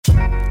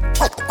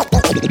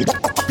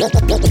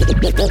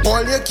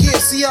All your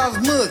kids, you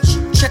have merch.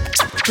 Check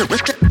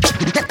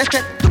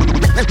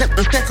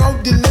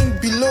out the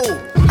link below.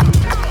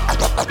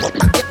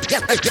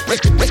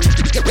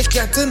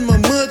 Getting my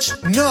merch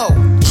now.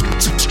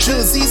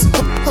 Jerseys,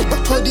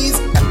 hoodies,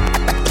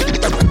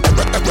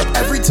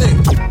 everything.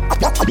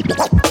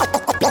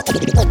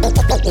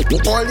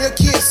 All your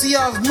kids, you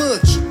have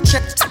merch.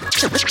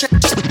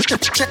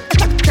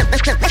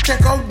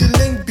 Check out the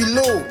link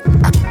below.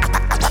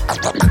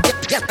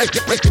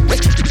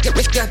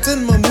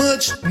 Getting my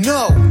merch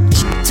now.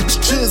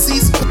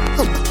 Jerseys,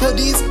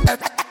 hoodies,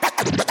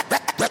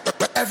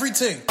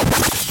 everything.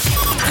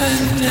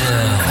 And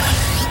now,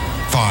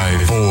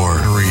 5, 4,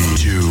 3,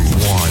 2,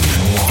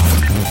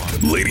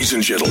 1. Ladies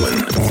and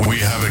gentlemen, we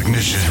have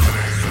ignition.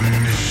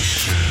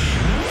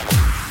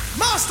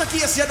 Master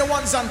KC, you're the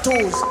ones on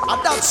toes.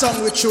 And that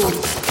song we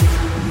chose.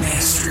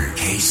 Master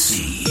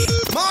KC.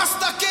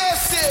 Master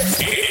KC.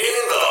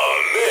 In the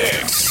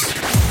mix.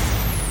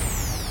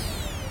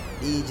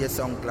 DJ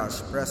Song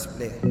Clash, press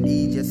play.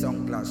 DJ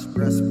Song Clash,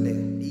 press play.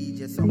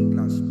 DJ Song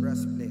Clash,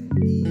 press play.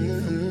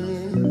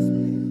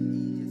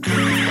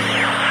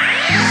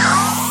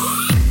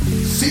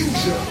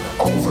 Fusion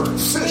over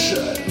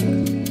fission.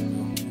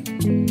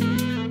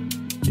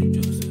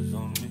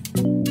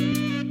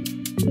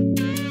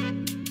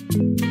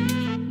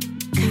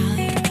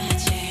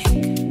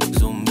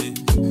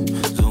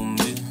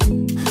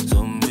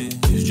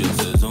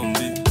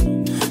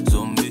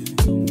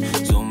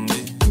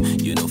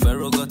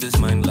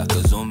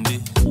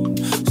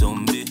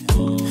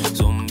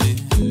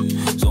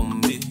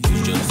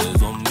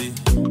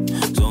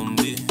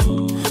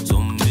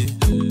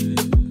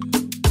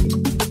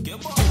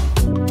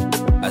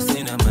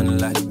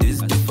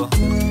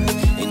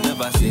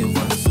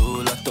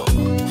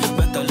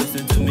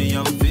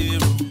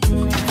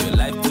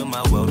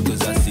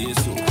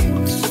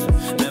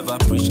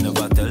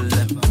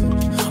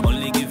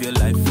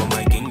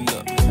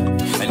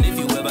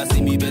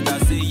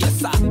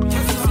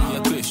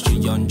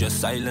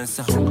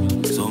 Silencer,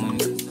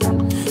 zombie,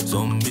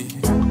 zombie,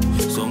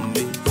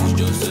 zombie, it's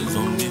just a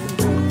zombie,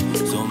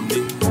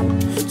 zombie,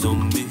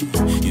 zombie.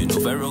 You know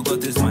Pharaoh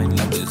got his mind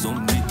like a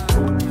zombie,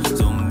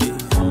 zombie,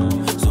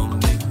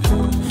 zombie,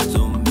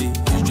 zombie,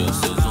 it's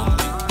just a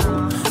zombie,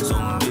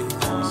 zombie,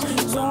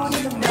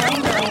 zombie.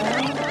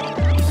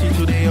 See,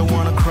 today I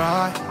wanna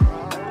cry.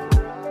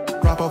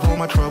 Wrap up all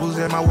my troubles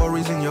and my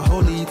worries in your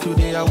holy.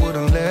 Today I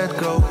wouldn't let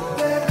go.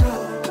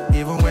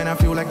 Even when I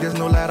feel like there's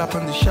no light up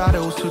in the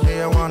shadows,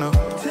 today I wanna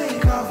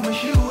take off my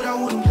shoes, I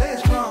wouldn't play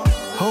strong.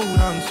 Hold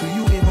on to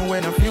you even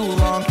when I feel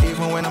wrong,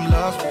 even when I'm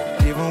lost,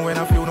 even when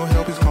I feel no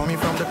help is coming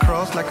from the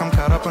cross, like I'm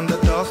caught up in the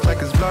dust, like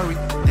it's blurry.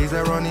 Days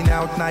are running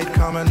out, night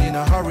coming in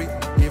a hurry.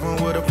 Even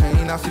with the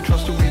pain, I still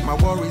trust to with my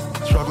worries.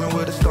 Struggling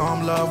with the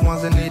storm, loved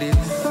ones that need it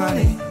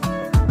sunny.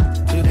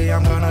 Today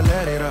I'm gonna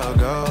let it all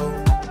go.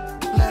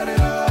 Let it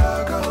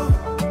all go.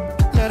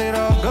 Let it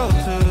all go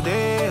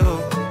today.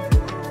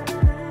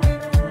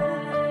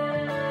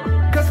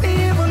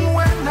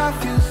 I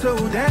feel so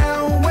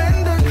down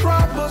when the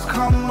troubles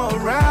come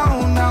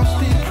around. I'll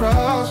still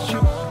trust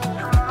you.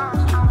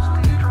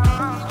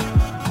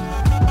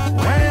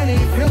 When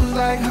it feels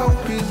like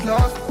hope is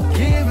lost,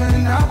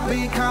 giving up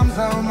becomes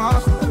a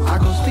must. I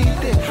go still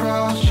they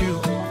trust you.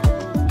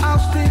 I'll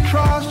still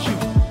trust you.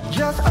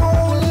 Just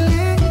only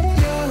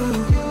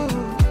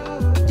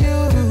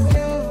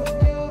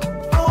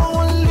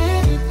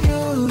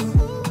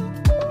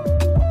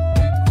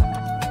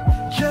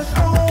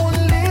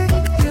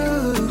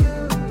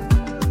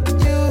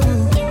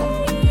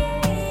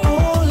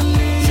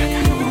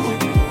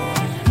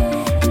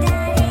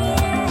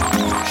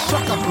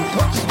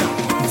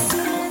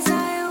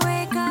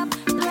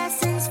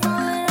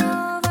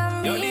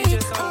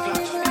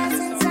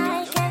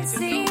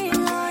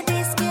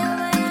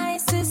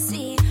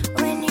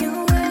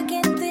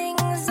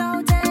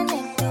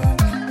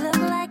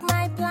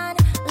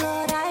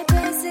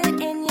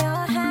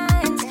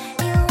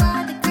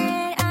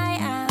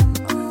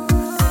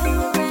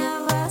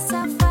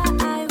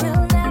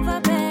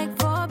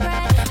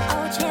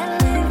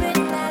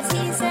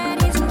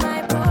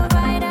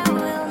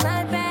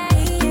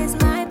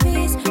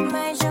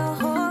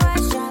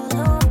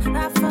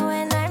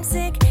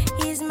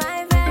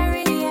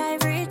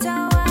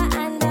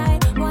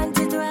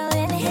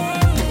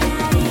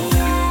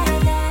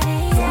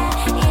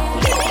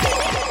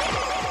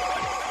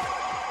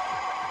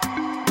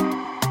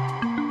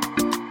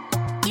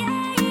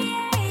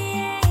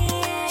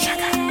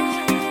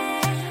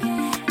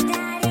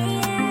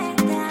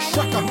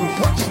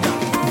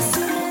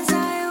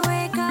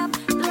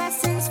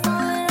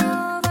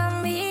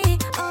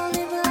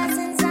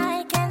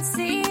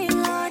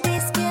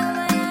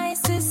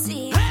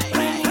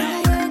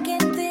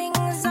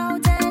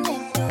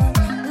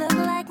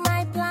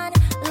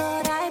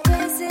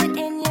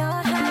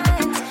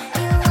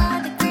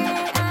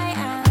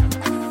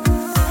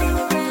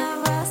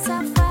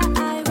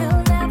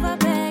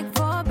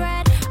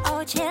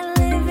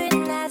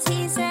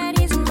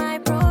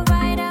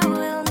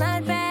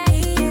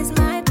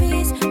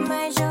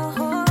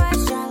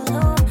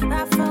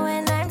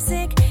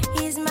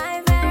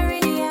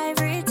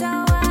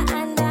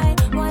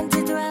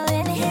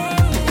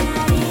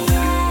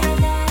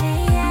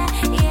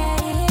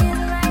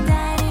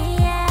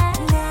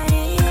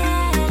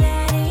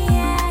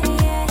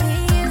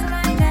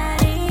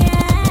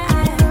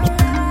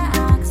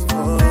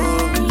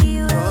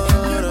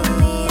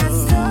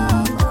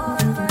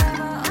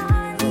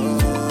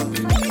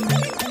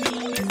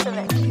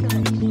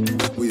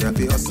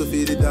hustle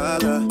for the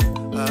dollar.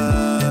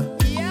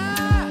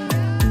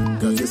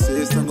 Cause the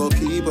system gon'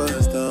 keep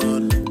us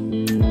down.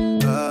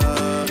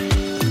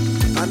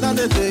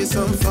 Another day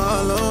some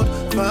fall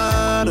out.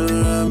 Father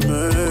have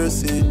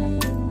mercy.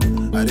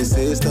 And the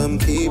system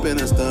keeping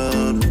us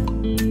down.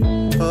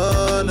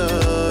 Oh no,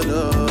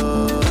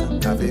 no.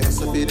 Happy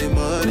hustle for the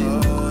money.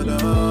 Oh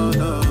no,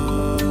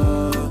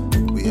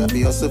 no. We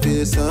happy hustle for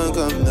the sun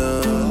come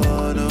down.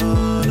 Oh no,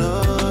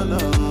 no, no.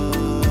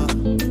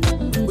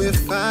 We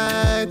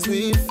fight.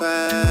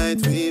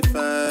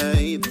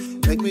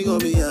 Make me go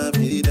beyond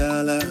the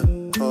dollar.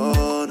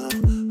 Oh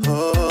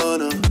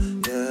no,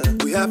 yeah.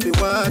 We have to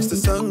watch the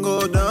sun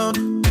go down.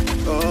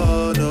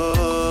 Oh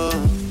no,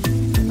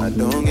 I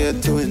don't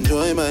get to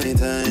enjoy my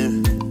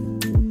time.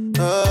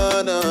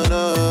 Oh no,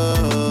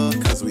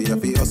 cause we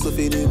have to hustle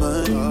for the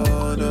money.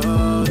 Oh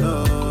no,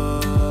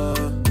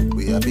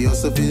 we have to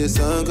hustle for the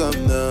sun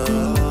come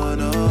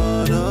down.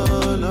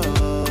 Oh no,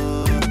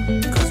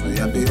 cause we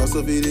have to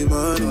hustle for the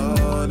money.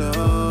 Oh no.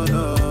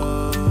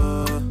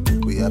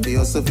 Happy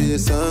hustle for the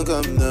sun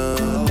come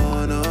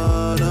down.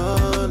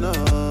 No.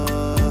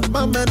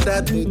 Mom and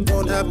dad, they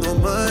don't have no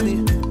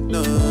money,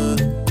 no.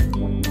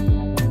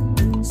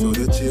 So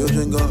the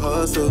children go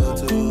hustle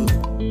too.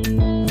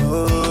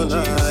 Oh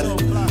Lord,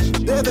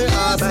 there they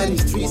are by the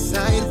street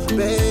side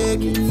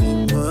begging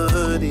for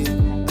money.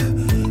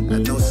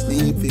 And no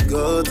sleep, we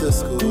go to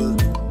school.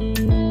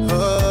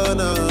 Oh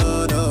no,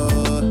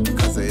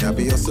 cause they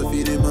happy hustle for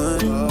the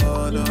money.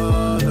 Oh no.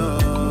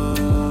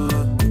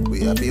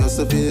 Happy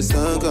hustle for the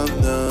sun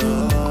come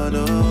down.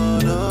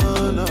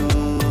 No.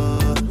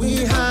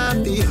 We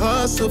happy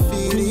hustle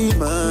for the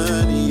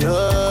money.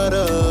 Oh,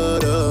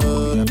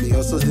 no. Happy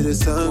hustle till the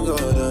sun go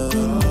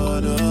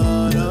down.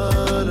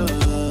 No.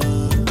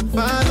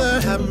 Father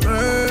have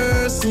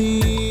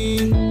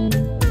mercy.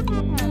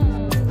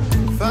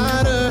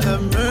 Father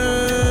have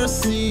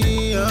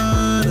mercy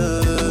on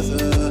us.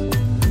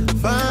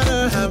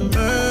 Father have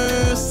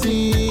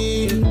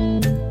mercy.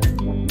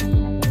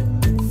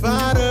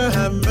 Father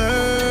have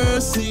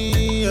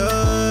mercy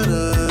on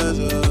us.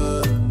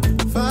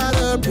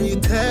 Father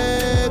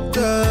protect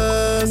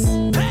us.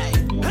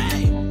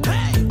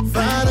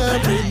 Father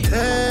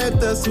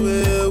protect us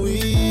where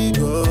we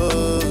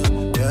go.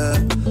 Yeah,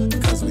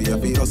 cause we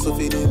happy hustle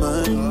for the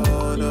money.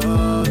 Oh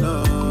no.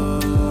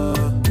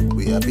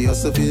 We happy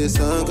hustle for the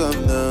sun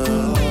come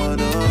down. Oh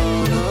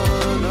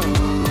no.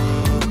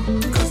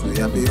 Cause we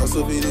happy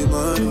hustle for the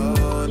money.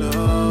 Oh no.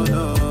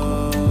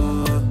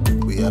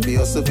 Happy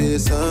hustle for the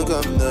sun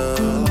come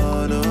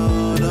down. No.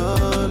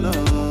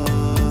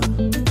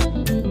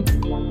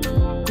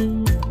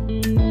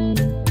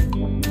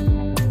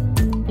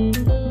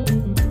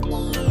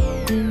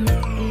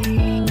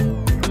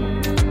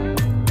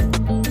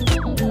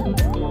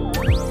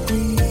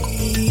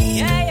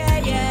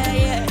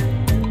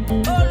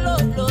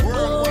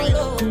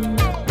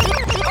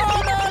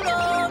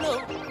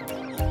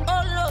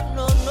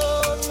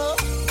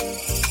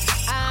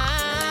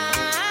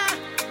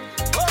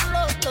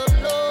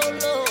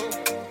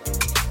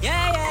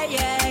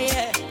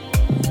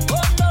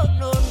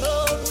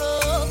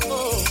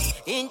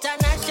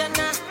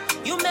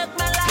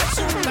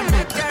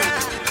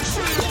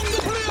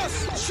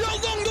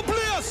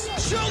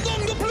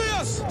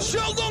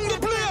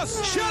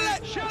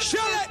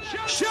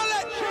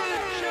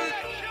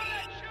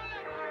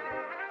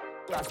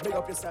 Big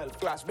up yourself,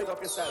 Clash, big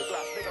up yourself.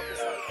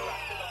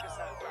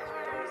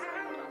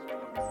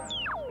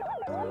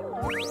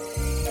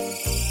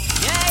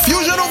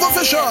 Fusion of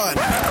Official.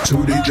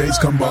 Two DJs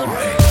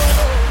combined.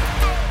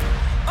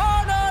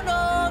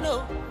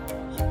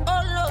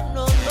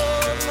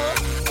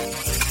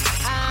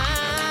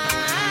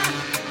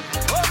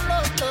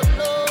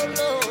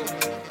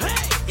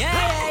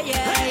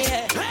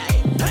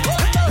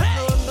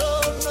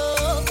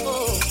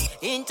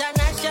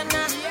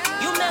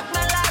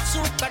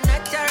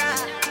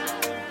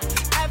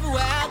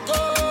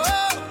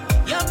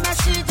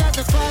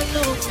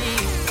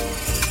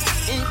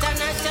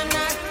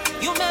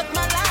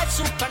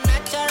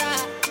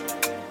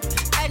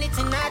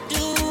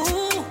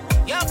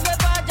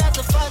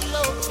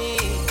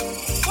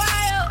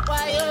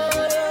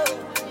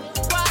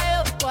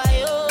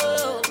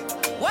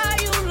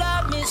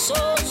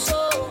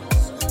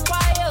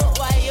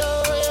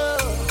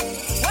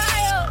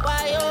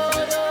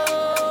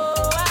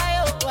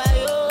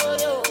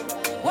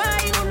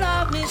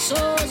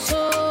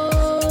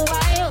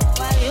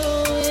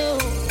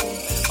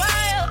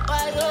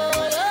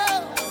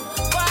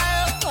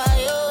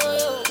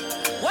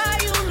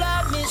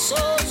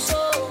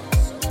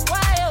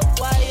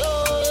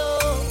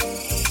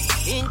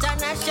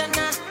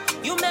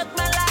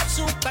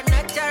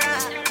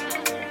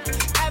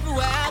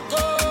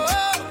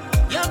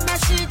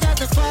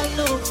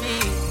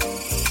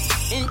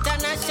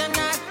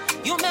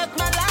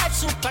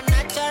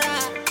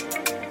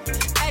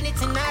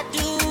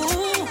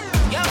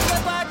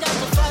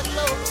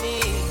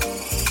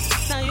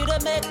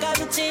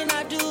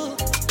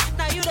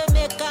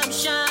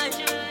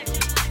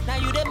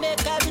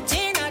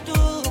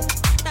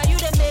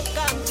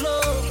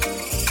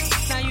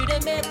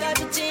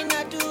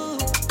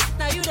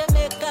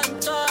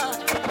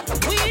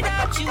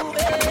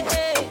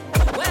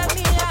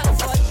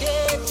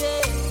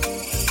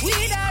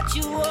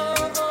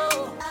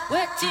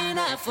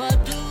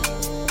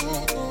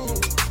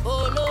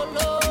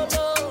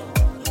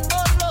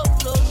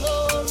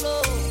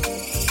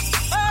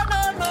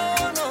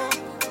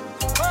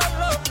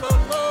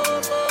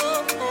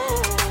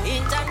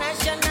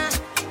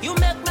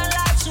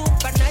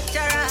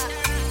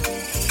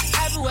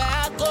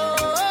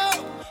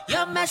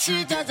 my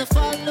shit doesn't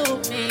follow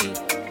me.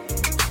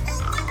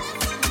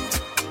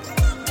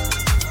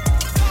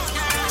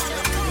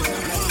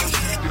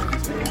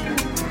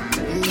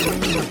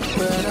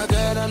 When I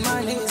get on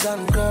my knees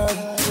and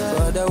cry,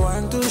 but I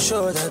want to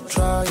show that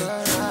try.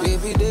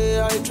 Every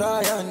day I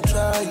try and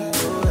try,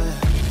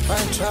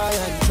 I try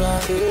and try.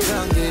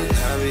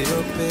 Harry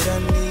up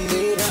and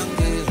me,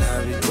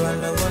 Harry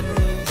Twala one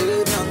me,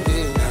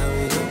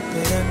 Harry up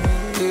and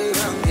me,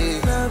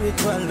 Harry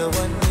Twala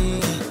one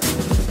me.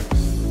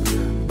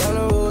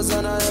 Ballos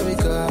and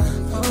America,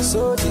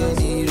 so they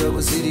need a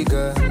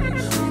Busirica.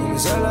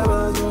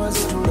 Salaba, you want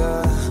to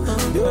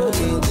do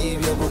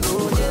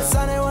yes,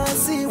 I never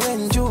see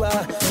when you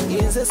are.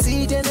 Yes, I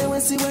see then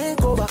when see when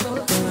cover.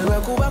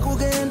 Wakuba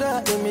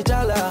kugenda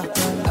imitala.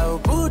 I'll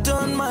put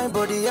on my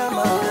body I'm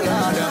a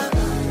ladder.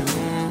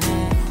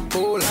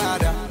 Oh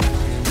ladder.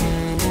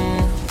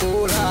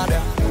 Oh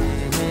ladder.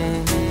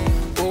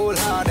 Oh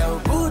ladder. I'll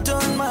put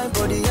on my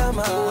body I'm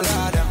a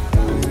ladder.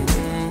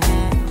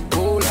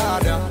 Oh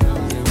ladder.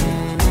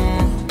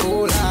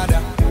 Oh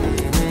ladder.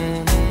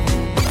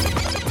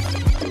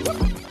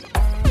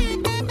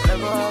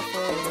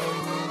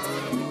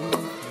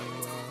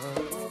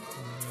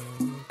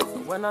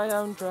 When I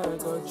am trying,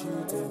 got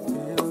you to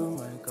feel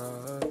my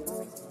God.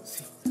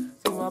 See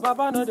my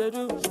papa know they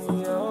do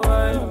me, oh,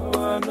 I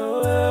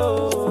know,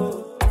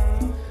 oh.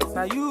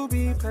 Now you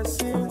be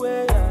passing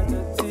way, I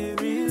get the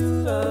real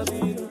love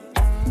you.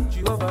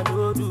 Jehovah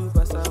no do,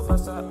 basa.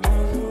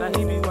 Now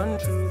he be one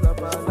true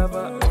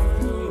lover.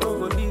 You don't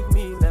go leave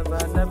me, never.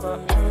 Forever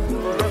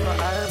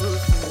I will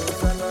sing,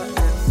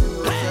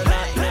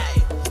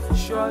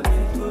 surely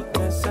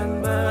goodness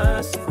and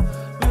mercy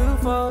will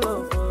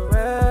follow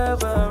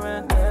forever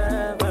and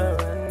ever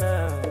and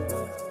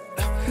ever.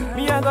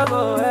 Me, I gotta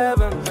go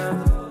heaven now.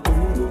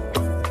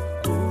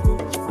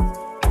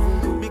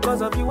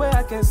 Because of you, where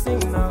I can sing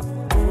now.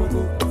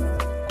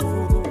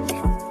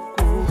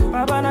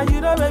 Papa, now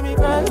you don't make me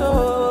cry,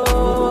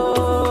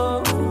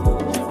 oh.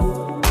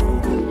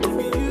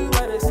 Be you,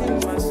 where they sing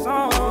my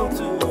song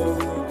too.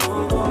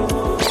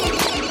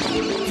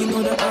 You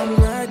know that I'm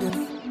riding.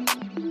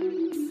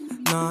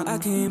 Nah, I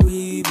can't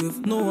breathe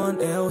with no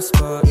one else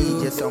but you.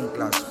 DJ Sound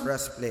Clash,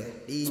 press play.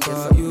 DJ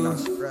Sound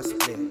Clash, press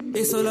play.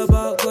 It's all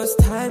about God's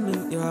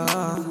timing,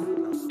 yeah.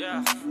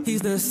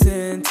 He's the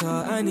center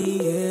and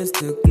he is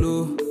the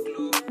glue.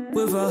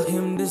 Without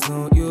him, there's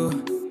no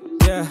you,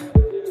 yeah.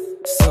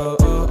 So,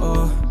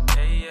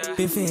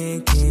 been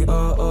thinking,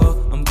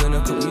 I'm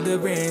gonna cook you the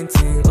brain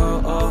thing,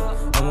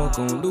 I'm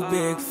gonna do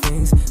big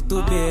things.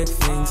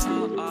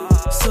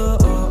 So,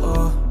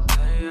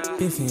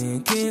 been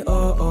thinking,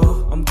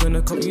 I'm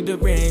gonna cook you the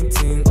brain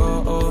thing,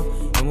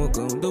 and we're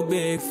gonna do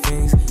big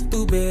things.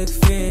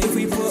 If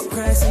we put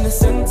Christ in the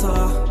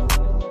center,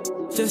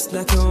 just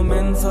like your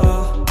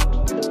mentor,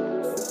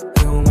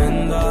 he'll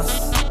mend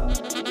us.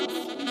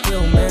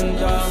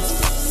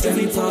 If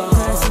we put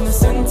Christ in the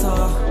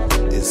center,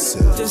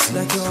 just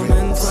like your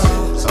mentor,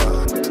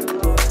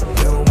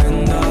 he'll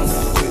mend us.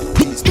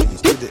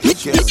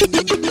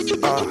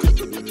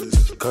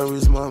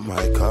 Charisma,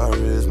 my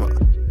charisma.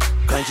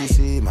 Can't you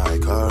see my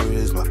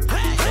charisma?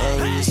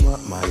 Charisma,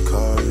 my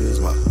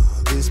charisma.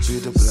 This be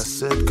the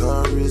blessed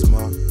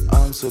charisma.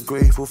 I'm so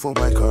grateful for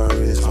my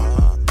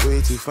charisma.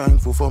 Way too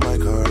thankful for my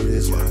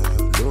charisma.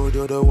 Lord,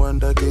 you're the one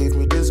that gave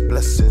me this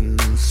blessing.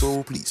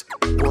 So please,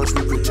 watch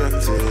me project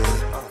it.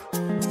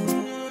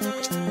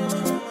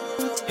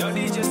 Yo,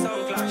 DJ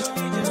Sound Clash.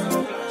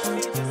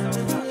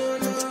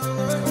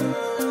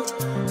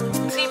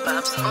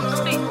 T-Pops on the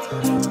beat.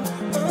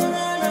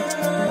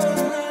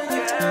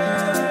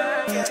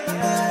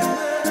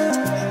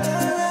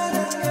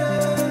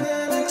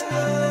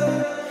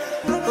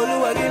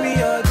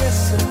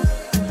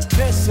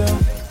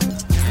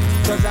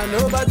 Cause I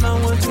know bad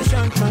man want to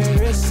shank my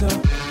racer.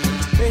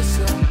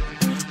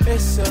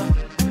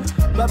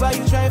 Baba,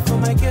 you try for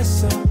my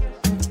kisser.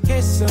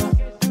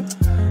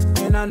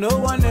 And I know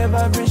one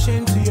never bring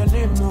shame to your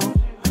name,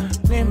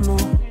 Nemo.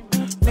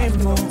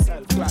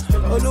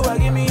 Oluwa,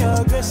 give me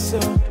your grace.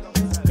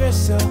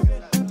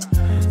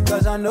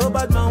 Cause I know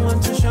bad man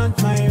want to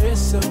shank my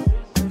racer.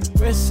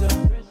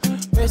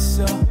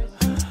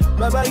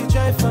 Baba, you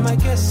try for my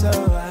kisser.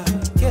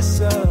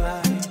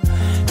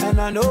 And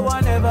I know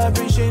I never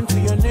bring shame to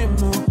your name,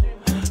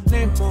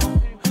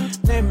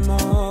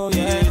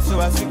 yeah. So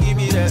I say give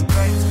me that,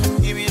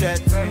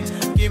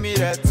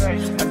 I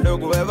don't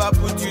go ever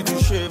put you to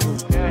shame.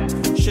 Yeah.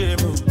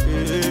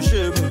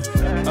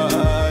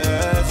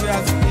 So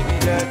I say give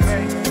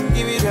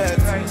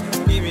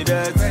me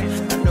that, I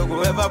don't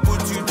go ever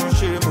put you to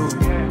shame.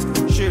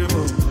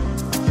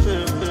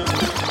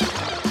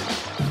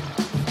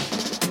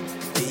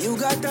 You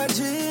got that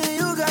G,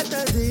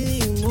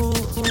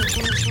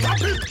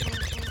 Stop it!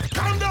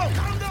 Calm down!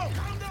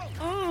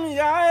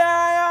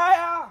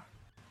 Yeah.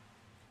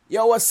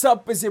 Yo, what's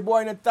up? It's your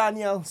boy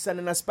Nathaniel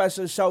sending a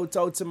special shout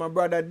out to my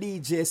brother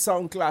DJ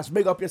Sound Clash.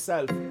 Big up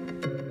yourself.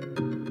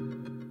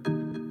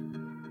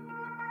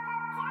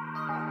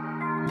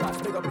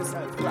 Clash, big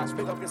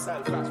up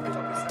yourself.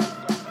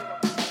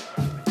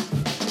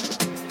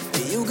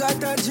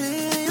 got a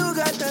dream, you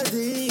got a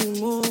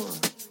dream, oh.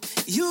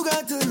 You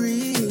got to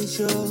reach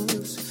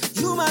us.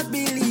 You must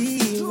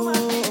believe, oh.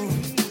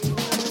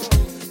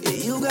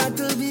 You got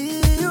to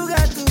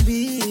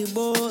be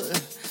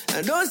bold.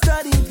 And don't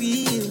study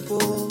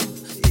people.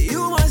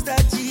 You must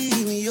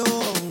achieve your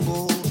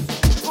goal.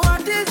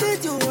 What is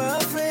it you are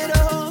afraid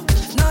of?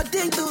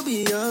 Nothing to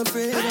be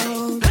afraid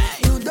of.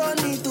 You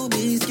don't need to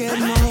be scared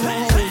more.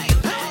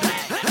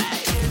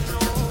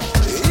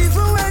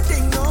 Even when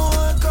things don't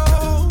work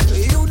out,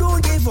 you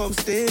don't give up,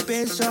 stay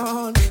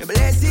patient.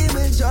 Blessing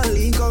will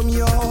surely come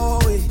your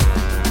way.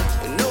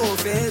 No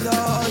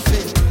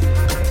failures,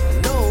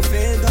 no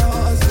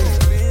failures.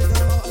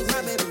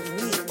 My baby,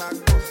 me back.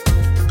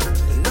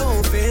 No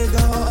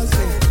failures,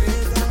 my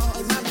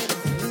baby,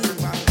 me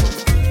back.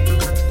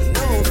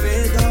 No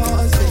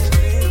failures,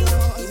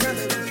 my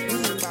baby,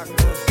 me back.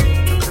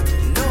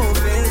 No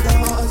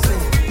failures.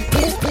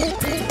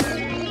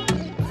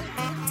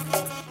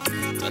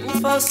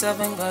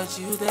 24/7 got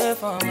you there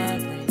for my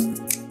brain.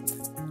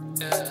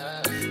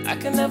 I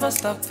can never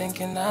stop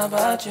thinking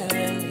about you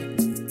and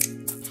me.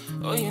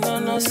 Oh, you know,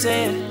 no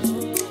say it.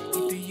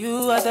 If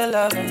you are the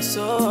love and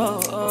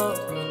soul,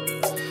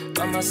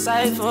 by my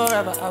side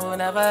forever, I will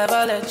never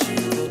ever let you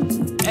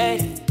go.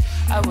 Hey,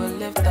 I will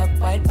lift up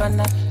white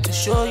banner to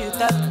show you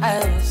that I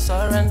will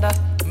surrender.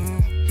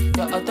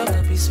 Your auto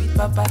could be sweet,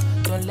 papa.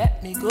 Don't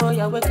let me go,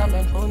 yeah, will come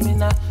and hold me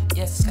now.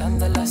 Yes,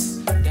 scandalous.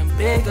 Them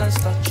big guns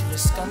thought you were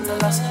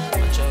scandalous,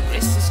 but your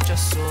grace is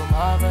just so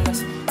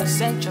marvelous. You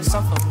sent your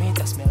son for me,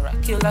 that's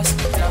miraculous.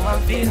 Now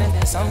I'm feeling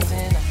there's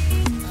something.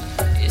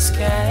 It's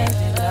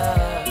candy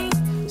love,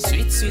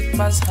 sweet, sweet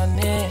past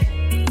honey.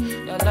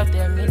 Your love,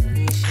 they make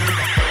me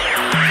shiver.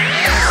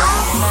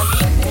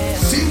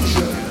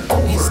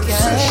 It's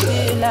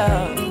candy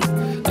love,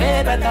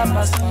 way better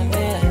past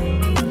honey.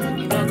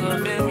 You don't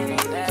go feel me.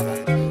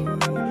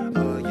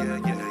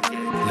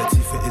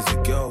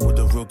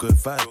 Good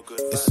vibe.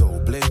 It's so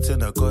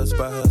blatant, I God's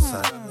by her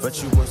side. But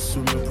she was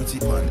swimming pretty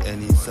on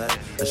any side.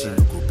 And she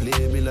look go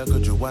play me like a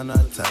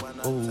Joanna type.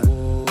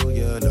 Oh,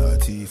 yeah,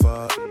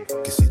 Latifah.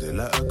 Can see the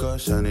light of God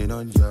shining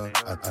on ya.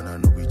 And I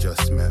know we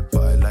just met,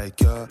 but I like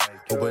ya.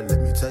 Oh, but let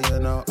me tell you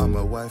now, I'm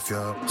a wife,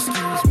 ya.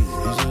 Excuse me,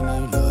 is your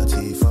name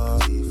Latifah?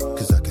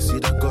 Cause I can see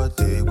that God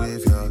there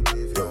with ya.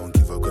 Don't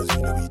give up, cause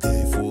you know we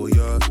there for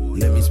ya.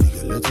 Let me speak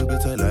a little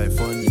bit of life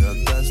on ya.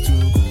 That's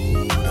too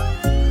good.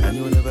 And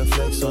you'll never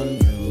flex on you.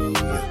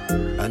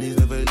 And he's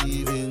never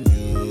leaving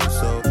you.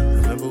 So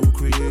remember who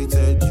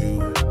created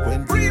you.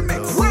 When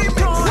remix.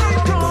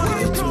 Don't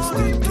get it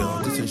twisted, girl.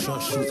 This ain't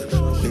short shoot.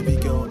 Baby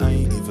girl, I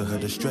ain't even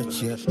heard a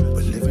stretch yet.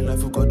 But living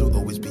life with God will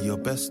always be your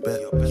best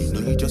bet. You know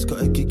you just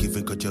gotta keep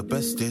giving God your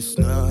bestest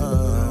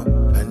now.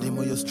 And him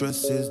all your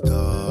stresses,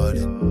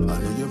 darling. I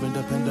know you're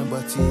independent,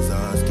 but he's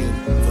asking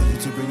for you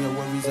to bring your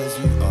worries as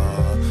you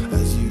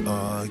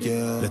are,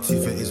 yeah.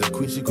 Latifah is a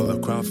queen, she got a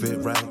crown fit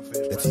right.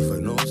 Latifah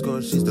knows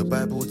God, she's the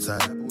Bible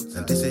type.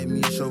 And this ain't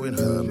me showing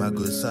her my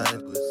good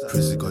side.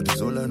 Praise God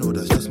is all I know,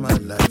 that's just my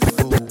life.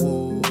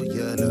 Oh,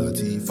 yeah,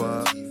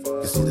 Latifah.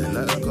 You see the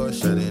light of God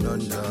shining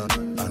on ya.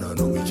 And I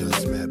know we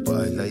just met, but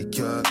I like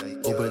ya.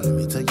 Oh, but let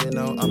me tell you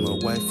now, I'm a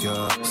wife,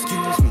 ya.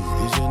 Excuse me,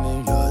 is your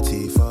name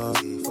Latifah?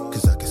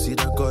 Cause I can see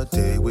that God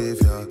there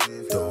with ya.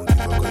 Don't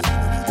give up, cause you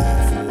know we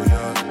there for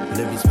ya.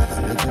 Let me spend a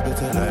little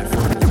bit of life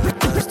on ya.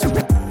 That's too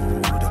good.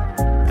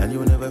 And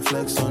you'll never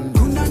flex on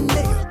you.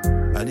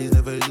 And he's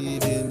never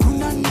leaving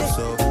you.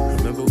 So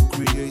remember who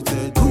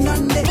created you.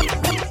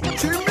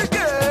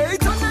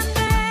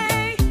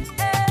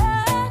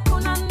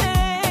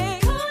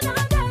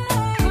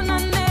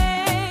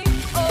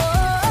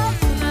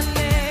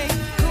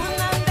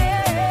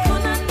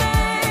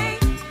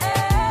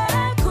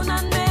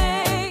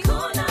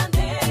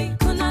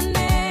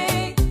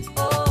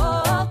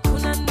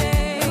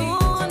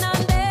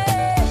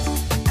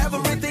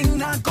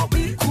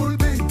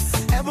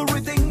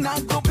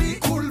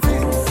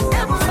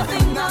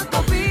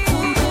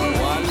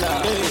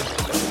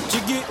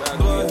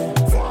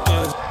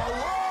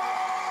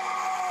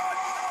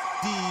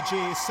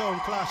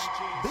 Sound Clash,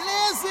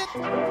 blaze it,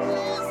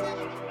 blaze it.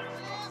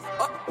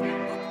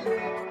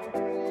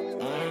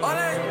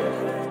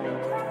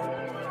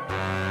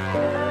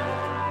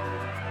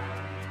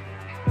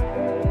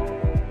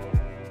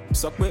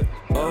 Suck with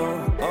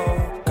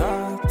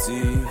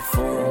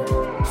Catifo.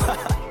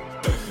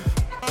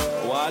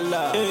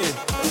 Voila. Hey,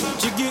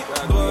 Jiggy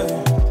boy.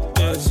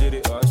 Yeah, shit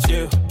it.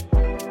 Yeah.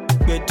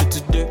 Get to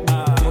today.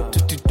 More to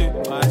today.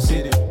 I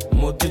shit it.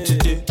 More to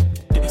today.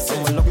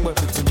 Someone look back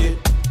today.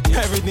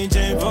 Everything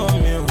changed for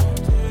me.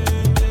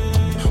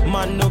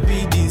 Man, no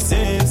be the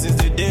same since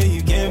the day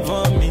you came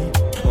for me.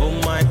 Oh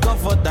my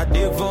comfort that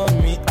day for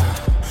me.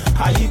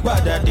 How you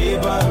got that day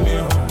for me?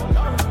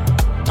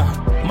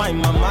 My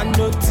mama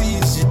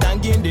noticed she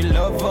thanking the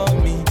love for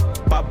me.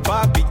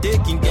 Papa be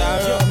taking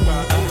care of me.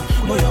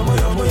 Moyo.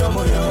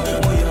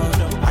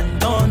 I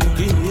don't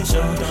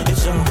creation.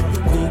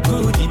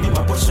 Good, it be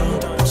my portion.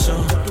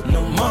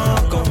 No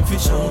more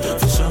confusion.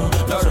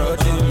 Lord,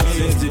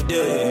 me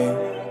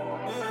today.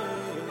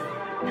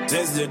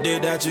 Since the day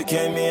that you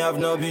came in, I've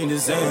not been the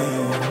same.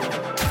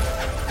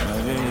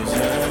 I've been the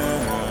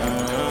same.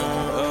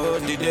 Oh,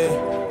 the day.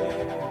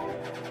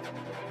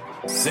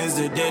 Since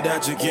the day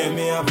that you came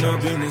in, I've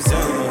not been the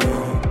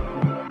same.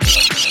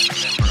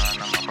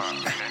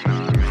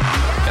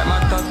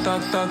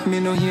 Talk, me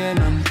no hear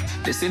none.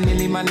 They say me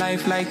live my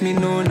life like me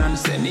know none.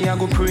 Say me I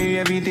go pray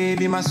every day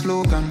be my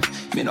slogan.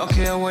 Me no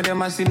care what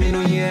them I say, me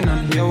no hear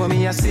none. Hear what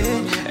me I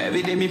say?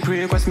 Every day me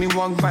pray cause me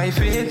walk by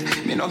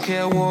faith. Me no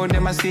care what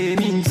them I say,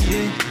 mean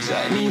see. So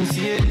I mean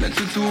see. Make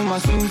you too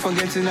much soon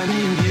forgetting I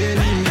mean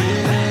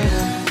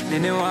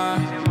Anywhere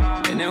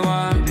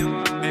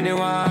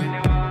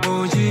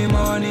Boji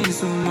money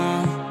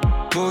sumo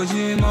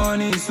Boji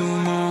money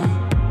sumo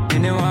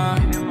Anywhere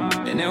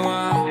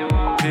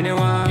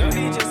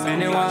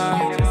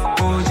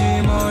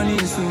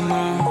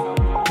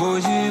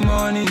Boji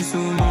money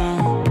sumo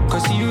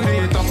cause you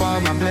the top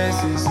of my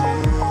blessings.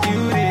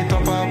 You the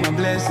top of my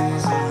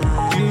blessings.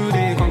 You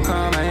the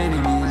conquer my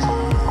enemies.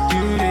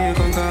 You the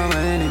conquer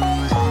my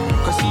enemies.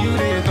 Cause you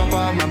the top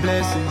of my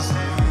blessings.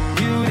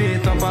 You the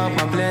top of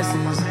my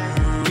blessings.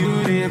 You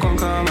the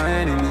conquer my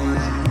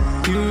enemies.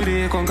 You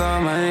the conquer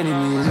my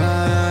enemies. When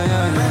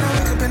I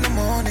wake up in the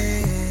morning,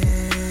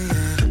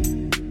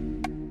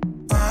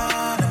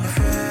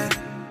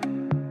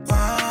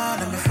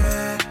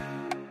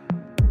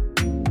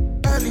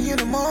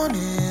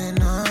 morning,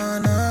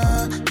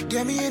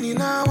 get me any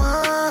now,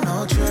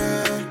 no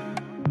trade.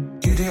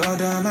 You the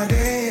order my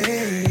day.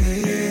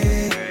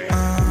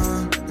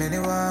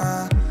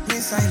 Menewa,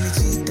 miss I me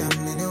cheat them,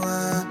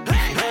 menewa.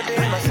 No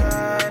day my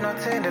side,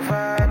 not in the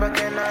vibe, I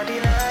cannot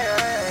deny.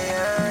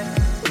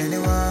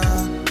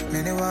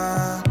 Menewa,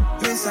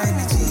 miss I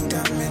me cheat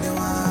them,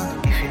 menewa.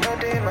 If you know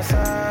day my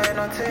side,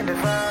 not in the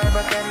vibe,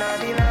 I cannot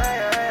deny.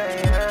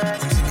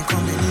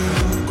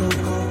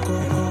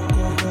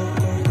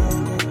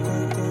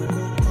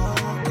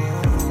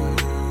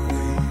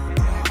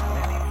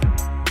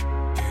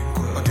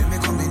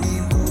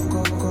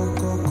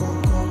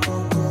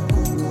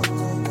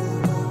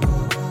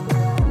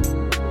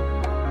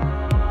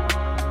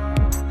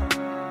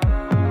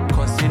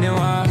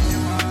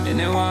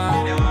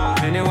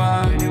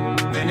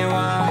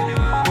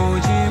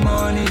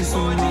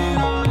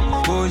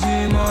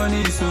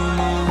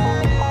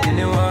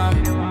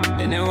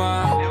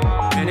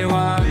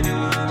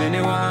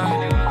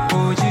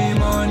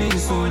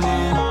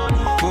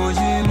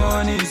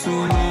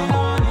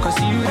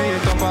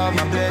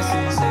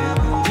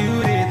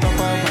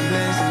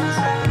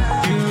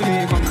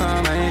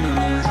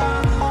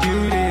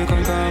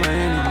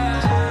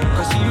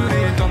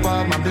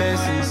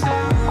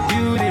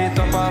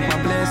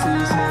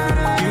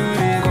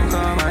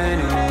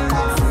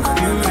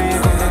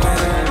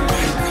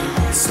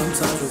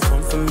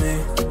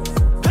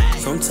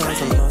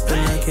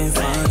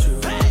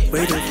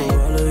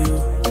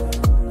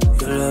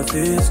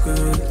 Feels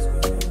good.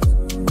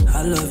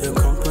 I love your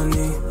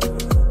company.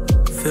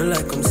 Feel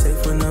like I'm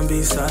safe when I'm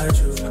beside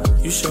you.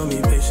 You show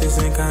me patience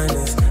and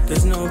kindness.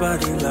 There's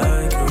nobody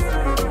like you.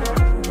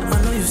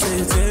 I know you say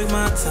you take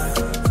my time.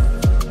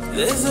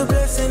 There's a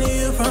blessing in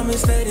you.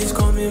 Promise that it's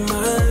coming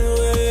my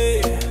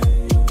way.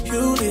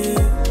 You did,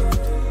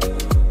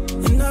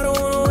 and I don't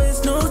wanna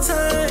waste no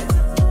time.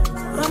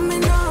 I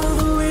mean all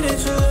the way that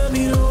you love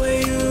me the way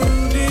you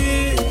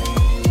did.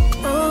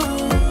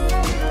 Oh,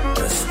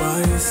 that's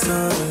why it's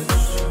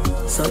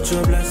such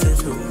a blessing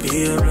to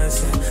be a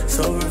blessing.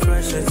 So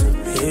refreshing to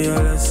hear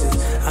your lessons.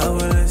 I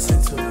will listen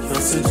to your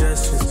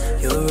suggestions.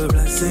 You're a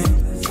blessing,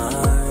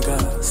 my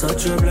God.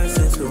 Such a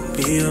blessing to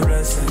be a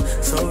blessing.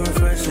 So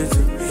refreshing to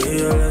hear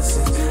your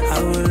lessons.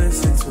 I will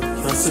listen to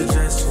your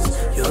suggestions.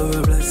 You're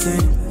a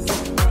blessing.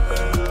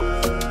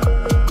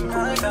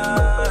 My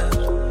God,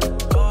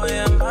 oh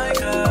yeah, my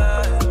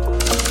God.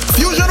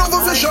 Fusion of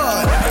Official.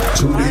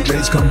 Two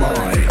DJs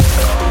combined.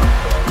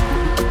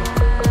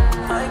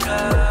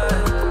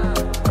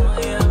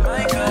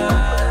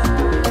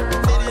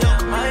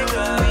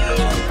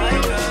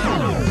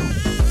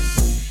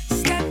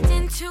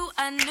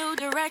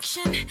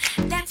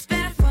 That's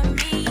better for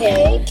me.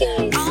 Hey,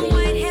 all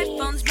white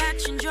headphones,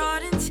 matching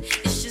Jordans.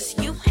 It's just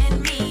you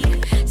and me.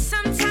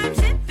 Sometimes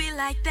it be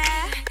like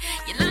that.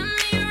 You love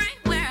me right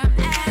where I'm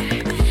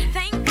at.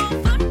 Thankful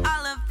for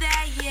all of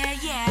that.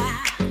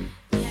 Yeah.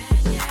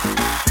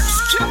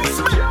 Excuse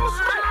me.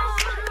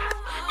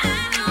 I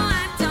know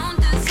I don't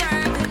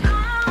deserve it.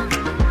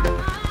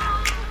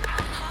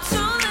 To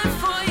live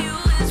for you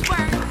is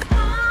worth it.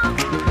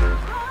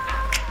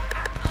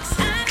 'Cause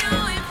I know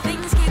if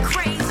things get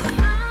crazy,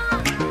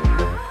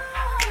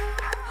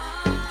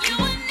 you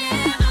and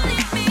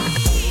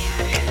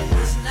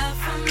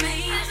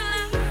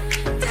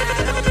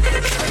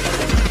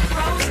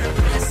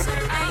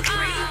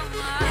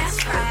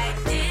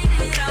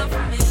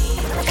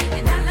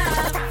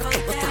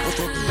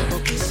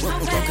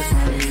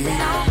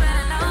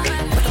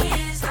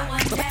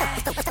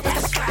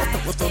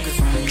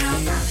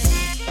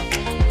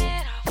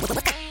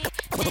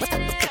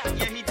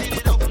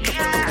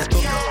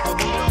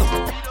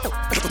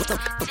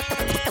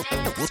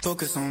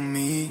on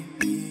me.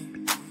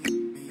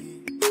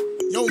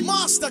 Yo,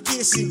 Master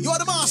Casey, you're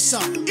the master.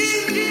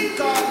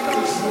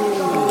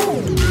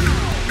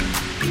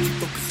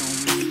 Focus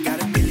on me.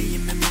 Got a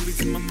million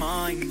memories in my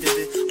mind, did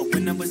it? Or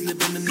when I was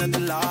living another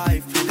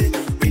life, did it?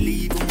 Really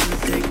even wanna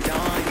take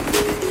time,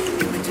 did it?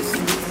 Images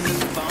in the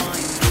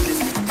divine, did it?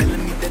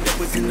 Telling me that I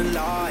was in the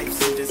life,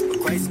 so just but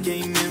Christ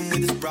came in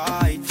with his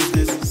bride, did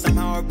this?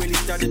 Somehow I really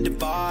started to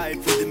vibe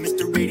with the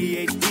Mr.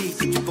 ADHD.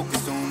 Did you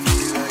focus on me?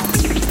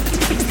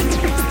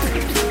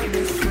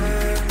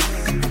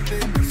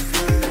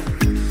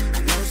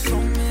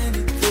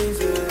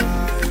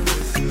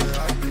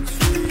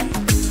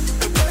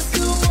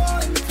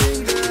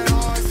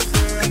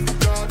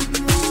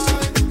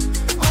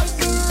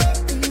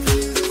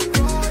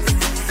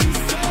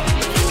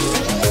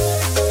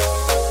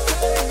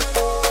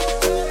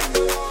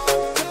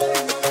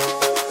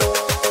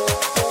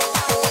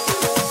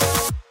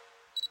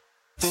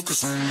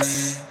 Focus on me.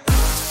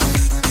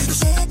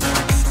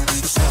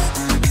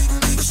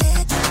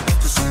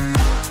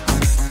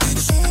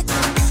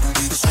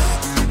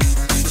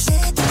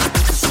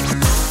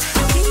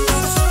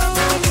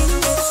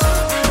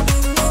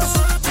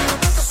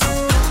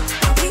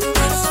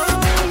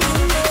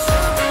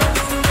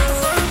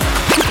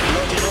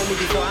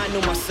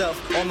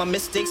 All my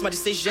mistakes, my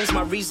decisions,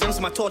 my reasons,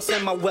 my thoughts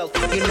and my wealth.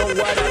 You know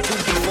what I do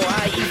before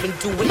I even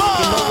do it. You know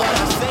what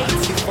I say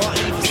before I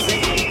even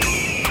say it.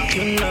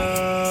 You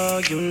know,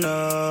 you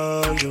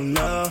know, you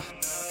know.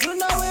 You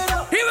know it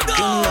all. Here we go.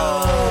 You know,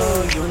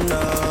 you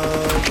know,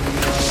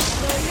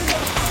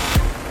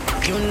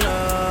 you know,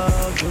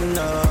 you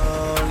know.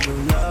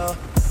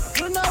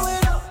 You know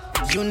it all.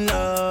 You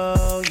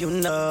know, you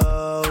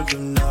know, you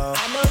know.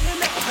 I know you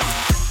know.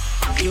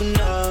 You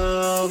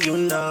know, you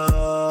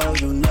know,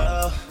 you know.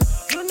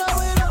 You know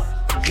it all.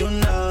 You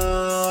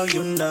know,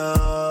 you know,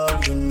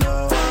 you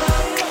know.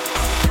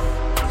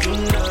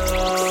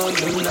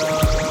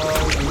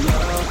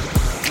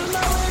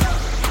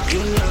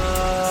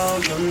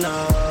 You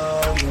know,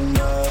 you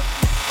know.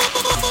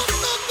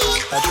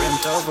 I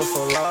dreamt of a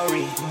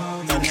Ferrari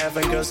and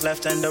having girls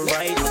left and the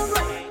right,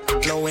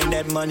 blowing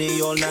that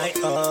money all night.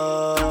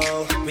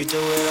 Oh, we do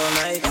it all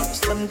night.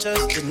 Something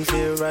just didn't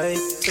feel right.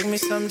 Took me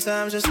some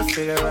time just to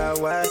figure out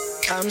why.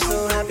 I'm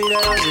so happy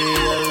that I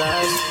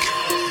realized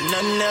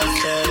nothing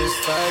else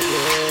satisfied,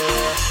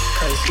 yeah.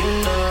 Cause you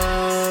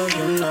know,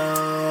 you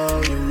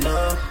know, you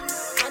know.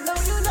 I know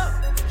you know.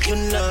 You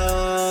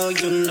know,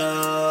 you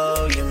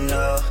know, you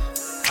know.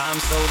 I'm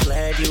so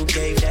glad you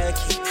gave that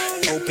key.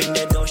 Open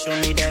that door, show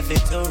me that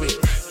victory.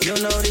 You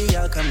know the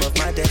outcome of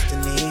my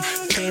destiny.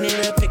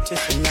 Painted a picture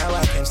so now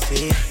I can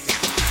see.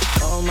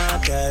 Oh my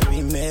God,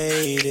 we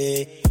made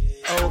it.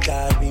 Oh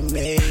God, we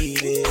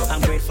made it.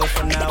 I'm grateful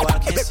for now I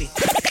can see.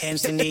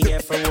 Hands in the air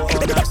for what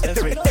all now set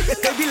free.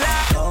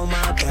 Oh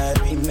my God,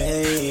 we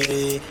made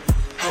it.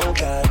 Oh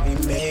God, we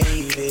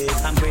made it.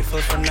 I'm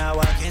grateful for now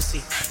I can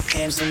see.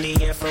 Hands in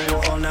the air for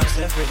what all now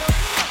set free.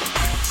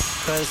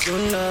 Cause you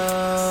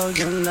know,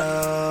 you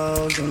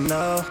know, you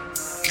know.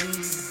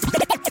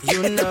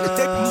 You know,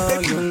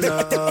 you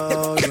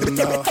know, you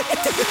know.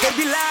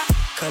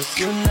 Cause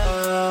you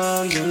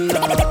know, you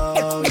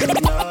know, you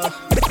know.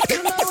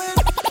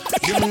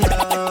 You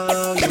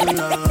know, you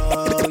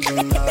know, you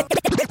know.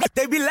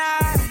 They be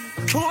like,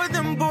 who are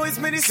them boys,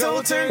 man, they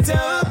so turned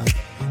up.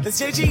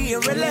 That's JG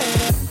and Relay.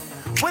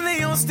 When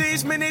they on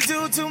stage, man, they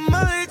do too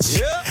much.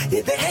 Yeah,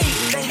 they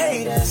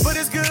hate us. But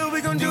it's good,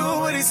 we gon' do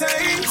what they say.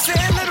 Say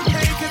let them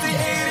hate cause they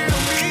hated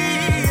on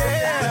me,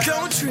 yeah. But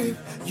don't trip,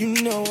 you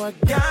know I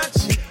got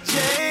you,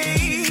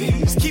 Jay.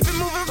 Just keep it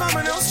moving,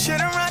 mama, no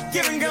shit, I'm rock,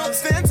 giving go,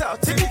 stand tall,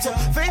 tippy toe,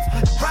 faith,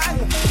 pride,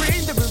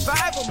 bring the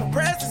revival, my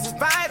presence is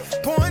vital.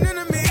 Point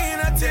into me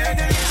and I tell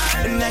you,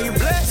 and now you're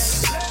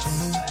blessed.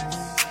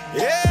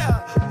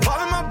 Yeah,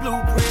 follow my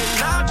blueprint,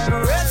 not the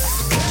rest.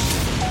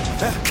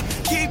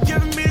 Keep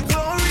giving me the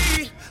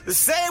glory. Let's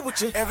say it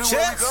with your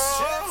everywhere chest.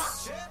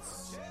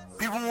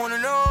 We go, people wanna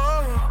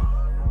know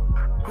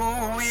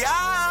who we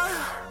are,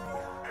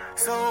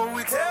 so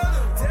we tell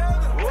them.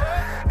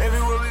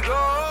 Everywhere we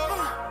go,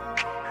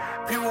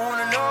 people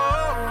wanna know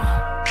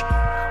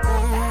who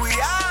we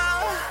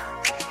are,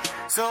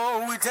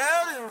 so we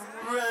tell them.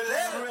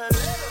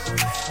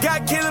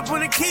 Got Caleb on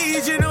the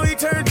keys, you know he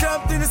turned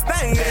up in this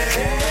thing.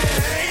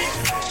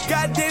 Yeah.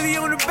 Got Davey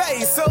on the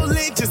bass, so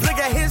lit, just look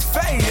at his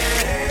face.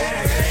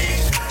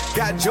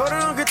 Got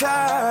Jordan on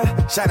guitar,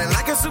 shining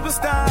like a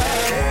superstar.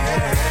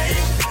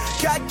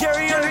 Got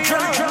Gary on the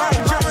drum.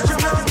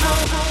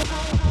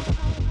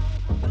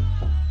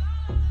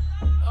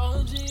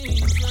 Oh,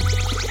 Jesus.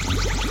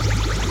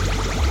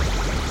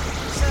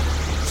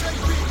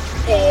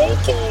 Hey,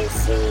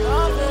 Casey.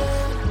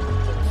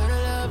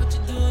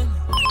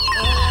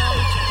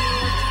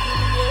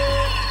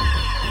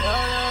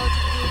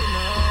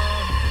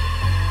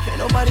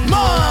 Nobody do it like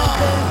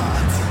that.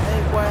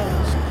 Make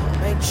ways,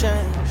 make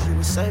change, you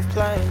a safe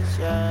place,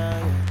 yeah.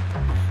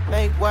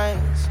 Make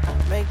ways,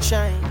 make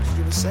change,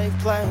 you a safe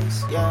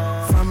place,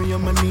 yeah. Find me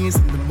on my knees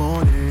in the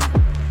morning,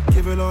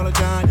 give it all to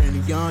God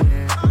and he on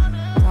it.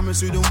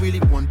 Promise you don't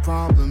really want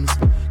problems,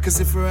 Cause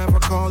if we're ever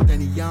cold,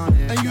 then he on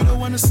it. And you don't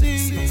wanna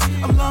see,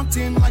 I'm locked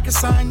in like a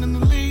sign in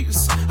the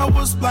leaves. I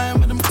was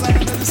blind, but I'm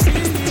glad that I see.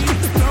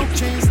 No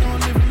chains, no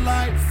living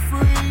life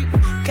free.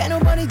 Can't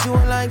nobody do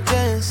it like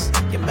this.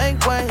 You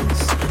make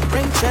waves,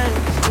 bring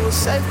change to a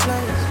safe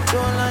place. Do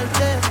it like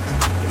this.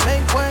 You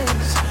make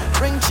waves,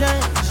 bring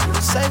change to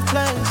a safe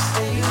place.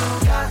 And you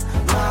got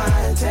my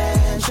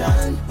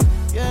attention.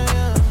 Yeah,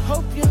 yeah.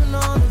 Hope you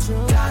know that you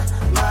got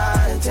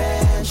my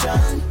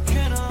attention.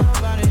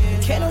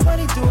 Can't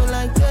nobody do it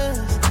like this.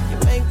 You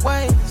make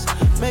waves,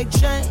 make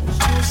change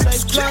to a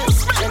safe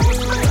place. And you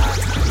got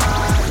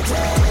my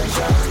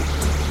attention.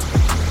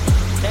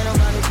 Can't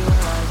nobody do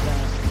it like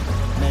that.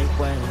 Make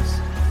waves,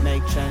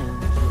 make change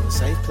to a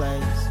safe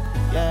place.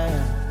 Yeah,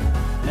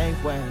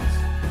 make waves,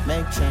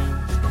 make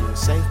change to a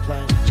safe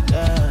place.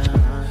 Yeah.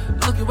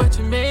 Look at what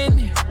you made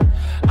me.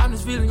 I'm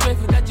just feeling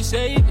grateful that you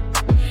saved me.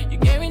 You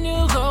gave me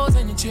new goals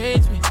and you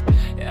changed me.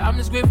 Yeah, I'm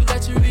just grateful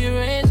that you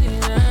rearranged it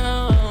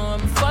now.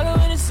 I'm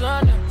following the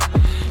sun now.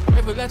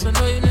 Grateful that I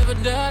know you never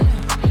done it.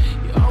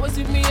 You always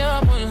pick me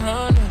up on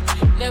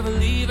 100. Never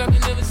leave, I can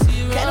never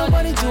see you. Can't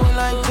nobody do it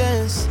like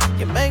this.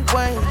 You make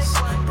waves,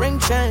 bring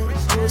change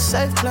to a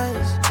safe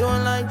place. Do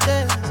it like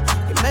this.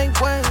 You make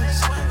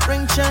waves,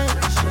 bring change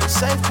to a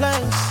safe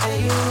place.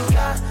 And you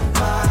got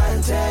my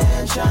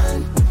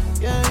attention.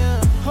 Yeah,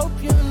 yeah. Hope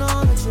you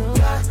know that you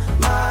got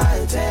my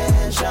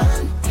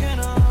attention.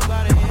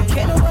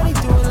 Can't nobody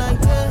do it like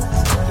this.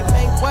 You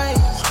make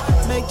waves,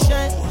 make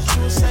change to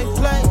a safe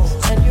place.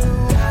 And you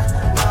got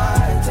my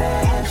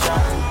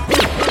attention.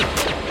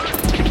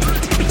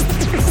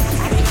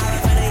 I be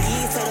mobbing from the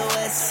east to the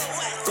west.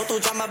 Go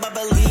through drama but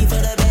believe for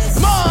the best.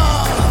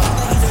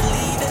 He's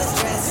relieved of the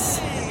stress.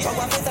 Fuck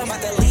my face, I'm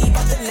about to leave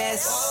out the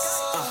nest.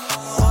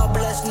 All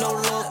blessed, no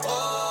luck.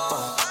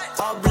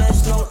 All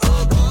blessed, no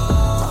luck.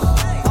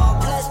 All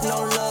blessed, no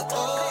luck.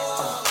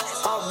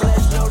 All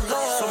blessed, no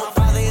luck. So my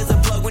father is a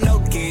plug with no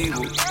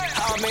cable.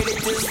 How I made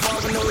it this far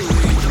with no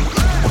label.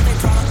 When they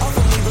try to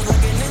offer me was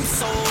like an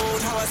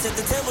insult. How I set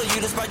the table,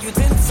 you just brought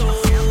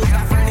utensils.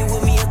 Got friendly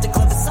with me at the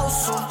club, it's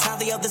social. Count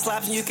the other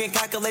slaps and you can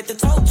calculate the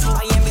total.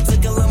 Miami to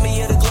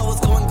Columbia, the glow is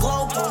going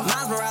global.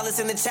 Miles Morales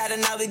in the chat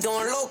and now we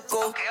going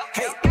local.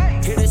 Hey,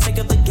 here to shake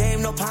up the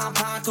game, no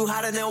pom-pom. Too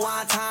hotter than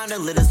wine time, the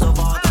littest of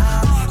all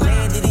time.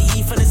 Landed the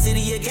E from the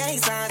city of gang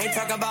signs. Ain't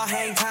talking about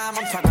hang time,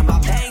 I'm talking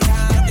about bang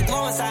time. The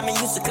glowing Simon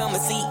used to come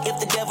and see. If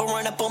the devil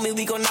run up on me,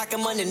 we gon' knock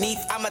him underneath.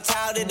 I'm a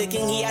child of the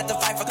king, he had to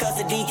fight for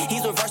custody.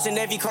 He's reversing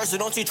every curse, so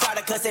don't you try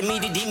to cuss at me.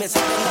 The demons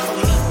heard enough of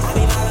me. I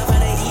be mobbing from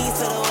the east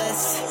to the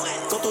west.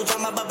 Go through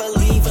drama but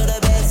believe for the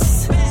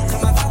best.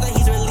 Cause my father,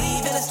 he's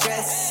relieved of the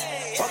stress.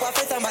 Walk my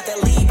face, I'm about to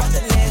leave out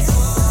the nest.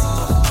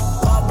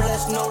 All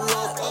blessed, no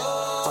luck.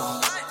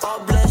 All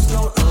blessed,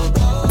 no luck.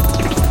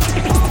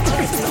 All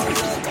blessed, no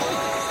luck.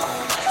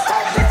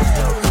 All blessed,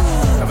 no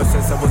luck. Ever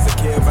since I was a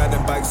kid,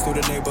 riding bikes through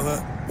the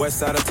neighborhood. West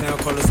side of town,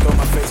 call the store,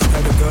 my face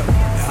pretty good. In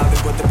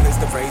Hollywood, the place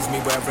to raise me,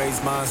 where I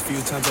raised mine.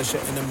 Few times I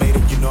shouldn't have made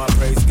it, you know I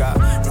praise God.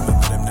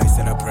 Remember them nights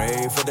that I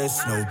prayed for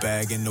this. No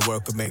bag in the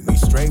world could make me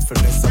straight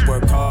from this. I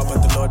work hard, but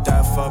the Lord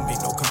died for me,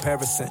 no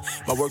comparison.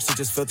 My works are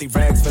just filthy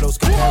rags for those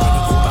comparing.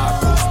 Buy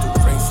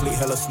coastal, rain, sleet,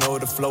 hella snow,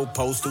 the flow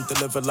post to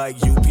deliver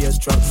like UPS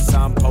trucks.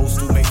 I'm supposed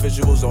to make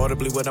visuals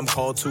audibly what I'm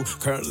called to.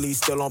 Currently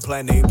still on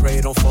plan A, pray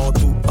don't fall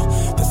through.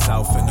 The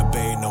South and the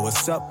Bay know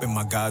what's up, and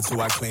my God's who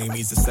I claim.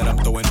 He's the set I'm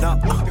throwing up.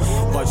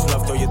 Much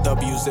love, throw your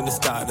W's in the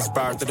sky.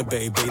 Inspired to the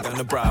Bay, bathe on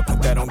the bride,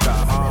 put that on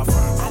God. I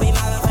be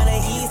mobbing from the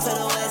east to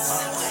the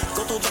west.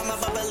 Go through drama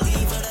but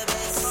believe for the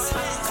best.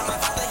 Cause my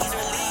father, he's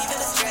relieved of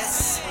the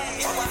stress.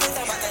 Walk my face,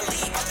 I'm about to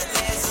leave out the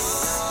nest.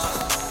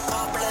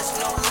 All blessed,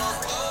 no luck.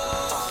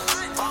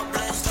 All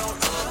blessed, no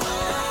luck.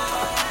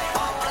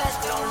 All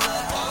blessed, no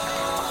luck.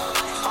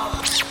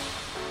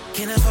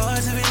 Can't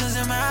afford to be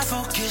losing my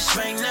focus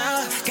right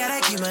now. Gotta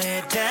keep my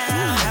head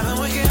down. I've been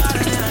working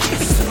harder than I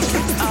used to.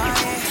 Oh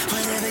yeah,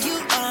 whatever you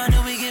are,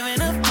 don't be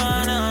giving up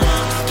on them.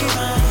 Keep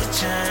on your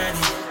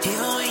journey,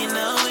 even when you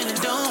know when to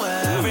don't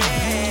worry.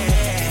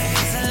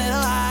 It's a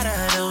little harder,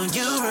 don't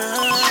you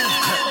run.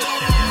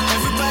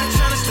 Everybody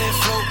tryna stay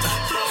afloat.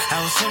 I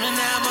was swimming,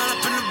 now I'm all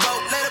up in the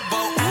boat. Let it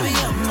boat. I be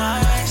on my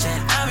way,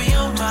 said I be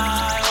on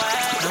my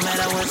way. No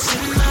matter what's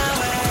in my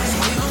way. So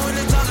even when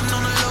they're talking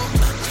on the low,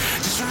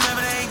 just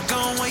remember they ain't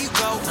going where you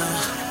go.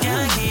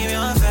 Gotta keep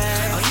your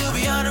faith, or you'll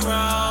be on the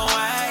wrong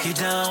way. You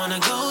don't wanna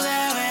go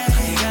that way.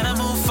 You gotta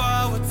move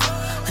forward,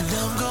 and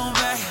don't go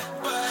back,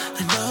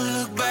 and don't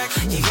look back.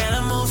 You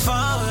gotta move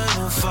forward,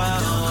 move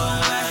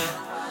forward,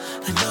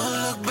 and don't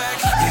look back.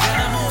 You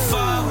gotta move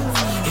forward,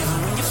 even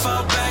when you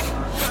fall back.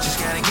 Just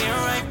gotta get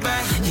right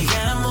back. You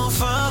gotta move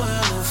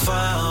forward, move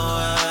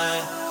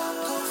forward.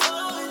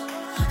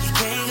 You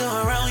can't go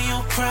around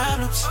your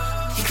problems.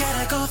 You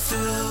gotta go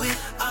through it.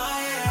 Oh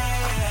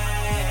yeah,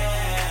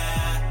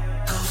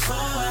 go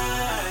forward.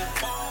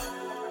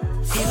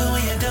 Even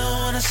when you don't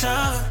wanna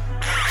solve it,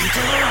 you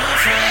don't wanna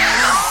fight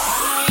it.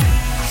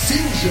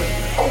 DJ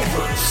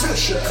over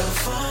session.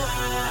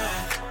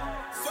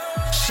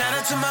 Shout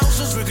out to my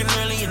hustles working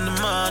early in the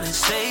morning.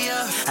 Stay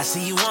up, I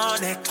see you on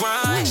that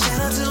grind.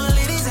 Shout out to the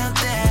ladies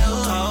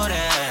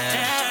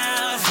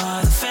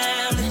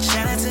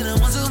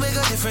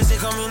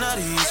me not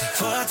easy.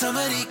 For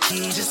somebody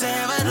key, just to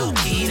have a new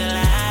key to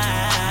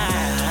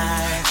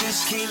life.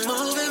 Just keep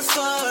moving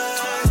forward.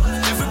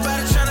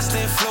 Everybody tryna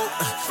stay afloat.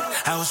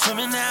 I was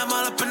swimming, now I'm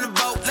all up in the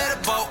boat. Let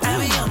it boat. I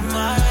be on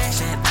my way,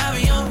 said I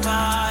be on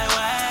my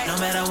way. No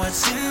matter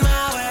what's in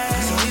my way.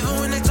 So even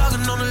when they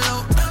talking on the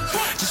low,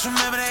 just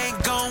remember they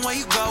ain't going where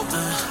you go.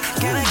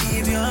 Gotta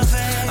keep your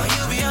faith, or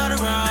you'll be on the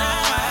wrong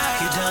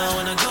way. You don't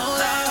wanna go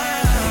that way.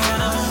 You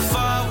gotta move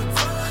forward,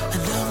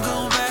 and don't go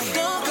back.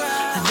 Don't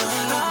cry, and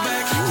don't look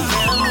back. You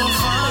gotta move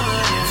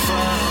forward and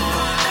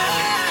forward.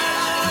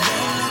 And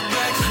don't look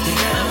back. You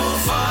gotta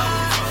move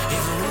forward,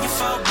 even when you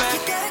fall back.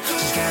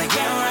 Just gotta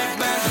get right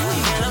back.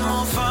 You gotta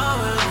move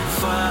forward and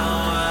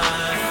forward.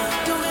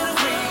 Don't let it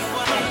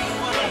wait.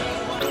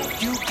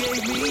 You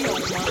gave me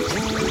all my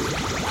wound.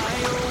 I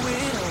owe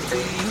it all to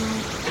you.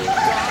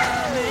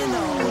 Darling,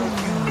 all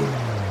you.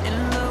 In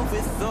love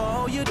with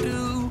all you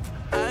do.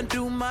 I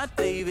do my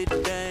David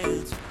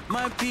dance.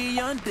 Might be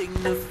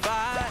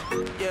undignified.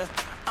 Yeah,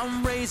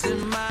 I'm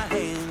raising my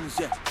hands.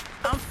 Yeah,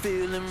 I'm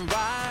feeling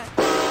right.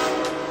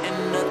 And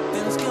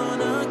nothing's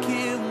gonna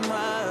kill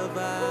my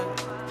vibe.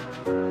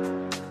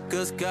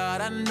 'Cause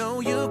God, I know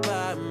you're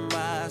by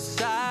my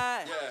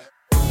side.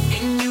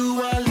 And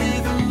you are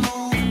living,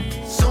 move.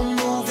 So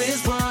move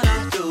is what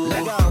I do.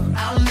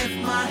 I'll lift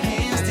my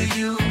hands to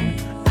you.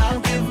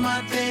 I'll give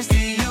my thanks to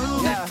you.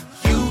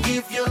 You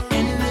give your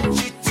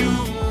energy to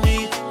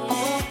me.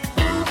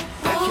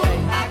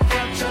 I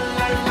got your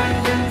life right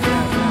in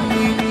front of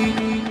me.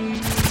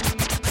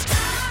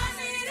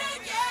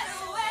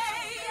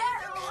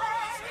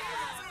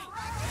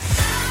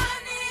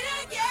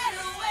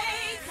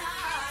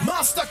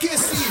 Master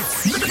KC,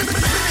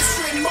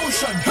 Ministry in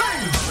Motion, hey!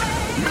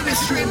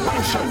 Ministry in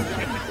Motion.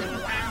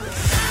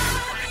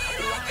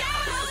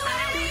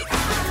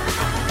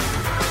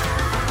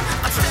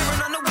 I'm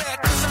staring unaware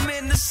 'cause I'm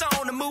in the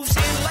zone. It moves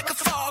in like a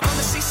fog on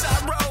the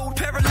seaside road.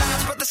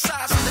 Paralyzed by the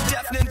size and the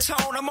deafening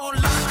tone. I'm on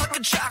lock like a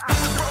jock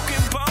with a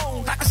broken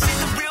bone. I can see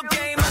the real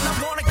game and I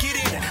wanna get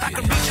in it. I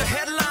can read your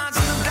headlines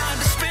and I'm dying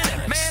to spin it.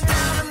 Man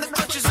down in the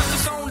clutches of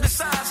his own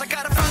desires. I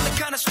gotta find the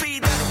kind of speed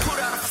that'll put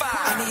out a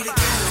fire. I need a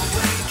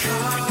getaway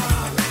car.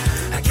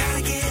 I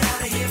gotta get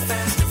out of here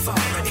fast and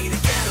far. I need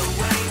a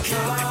getaway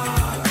car.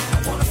 I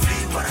wanna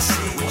flee what I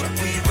see. Wanna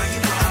be where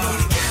you are. I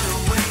need a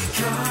getaway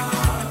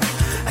car.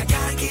 I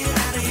gotta get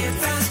out of here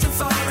fast and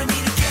far. I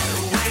need a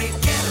getaway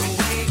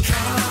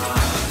car.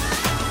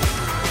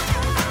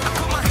 I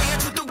put my hand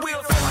to the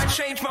wheel before I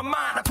change my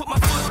mind. I put my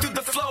foot through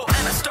the flow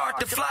and I start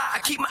to fly. I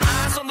keep my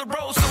eyes on the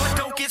road so I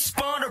don't get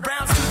spun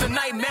around to the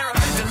nightmare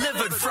I've been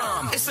delivered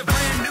from. It's a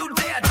brand new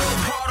day. I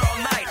drove hard all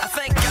night. I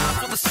thank God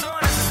for the sun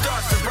as it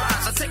starts to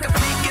rise. I take a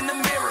peek in the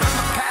mirror and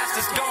my past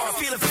is gone.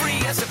 Feeling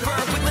free as a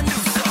bird with a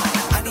new song.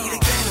 I need a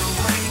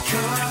getaway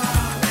car.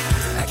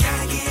 I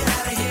gotta get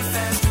out of here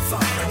fast and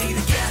far. I need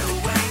a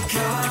getaway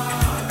car.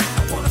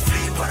 I wanna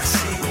flee what I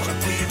see. Wanna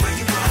be where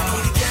you are. I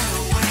need a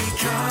getaway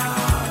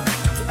car.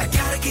 I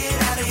gotta get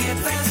out of here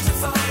fast and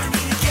far. I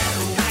need a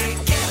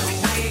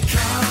getaway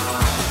car.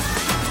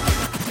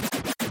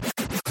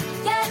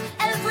 Yeah,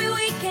 every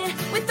weekend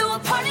we throw a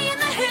party in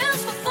the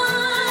hills for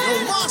fun. Yo,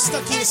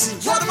 Master KC,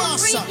 you're the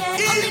master.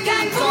 Only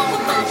got room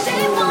for my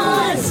day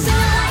one. So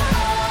like,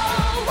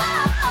 oh,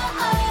 wow,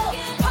 oh,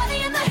 oh. Party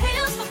in the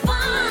hills for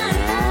fun.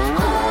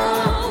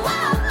 Oh,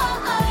 wow,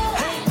 oh,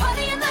 oh.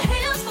 Party in the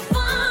hills for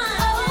fun.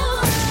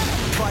 Oh.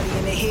 Party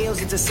in the hills,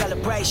 it's a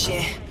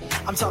celebration.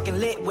 I'm talking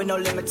lit with no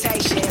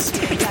limitations.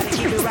 Gotta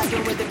keep it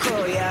rockin' with the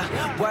crew, yeah.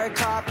 Work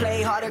hard,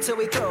 play hard until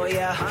we through,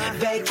 yeah.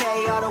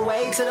 Vacay all the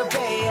way to the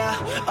Bay,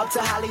 yeah. Up to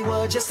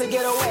Hollywood just to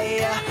get away,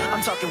 yeah.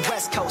 I'm talking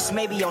West Coast,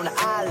 maybe on the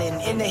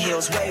island. In the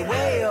hills, way,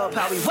 way up,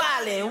 how we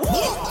wildin'. Woo!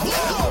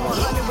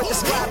 100 with the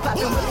squad,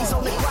 poppin' willies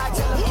on the quad.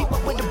 Tell them keep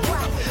up with the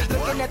bride.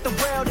 Looking at the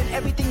world and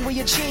everything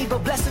we achieve. A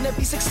blessing to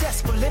be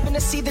successful, living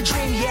to see the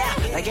dream, yeah.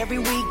 Like every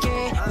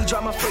weekend, we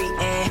drama free,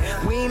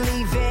 and we ain't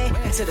leaving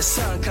until the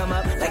sun come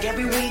up. Like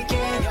every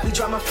weekend, we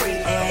drama free,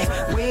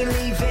 and we ain't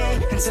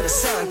leaving until the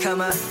sun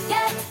come up.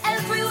 Yeah,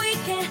 every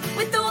weekend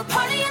we throw a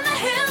party in the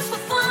hills for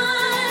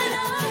fun.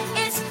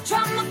 It's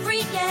drama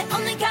free, yeah.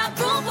 Only got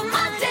room for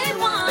my day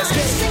one. Let's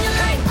get it. Sing it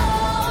like,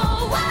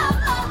 oh, wow,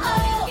 oh,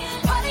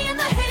 oh. Party in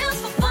the hills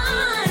for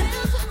fun.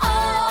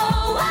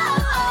 Oh, wow,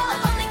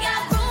 oh. Only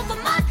got room for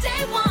my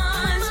day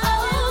ones. Oh,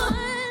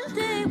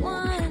 day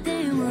one,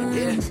 day one.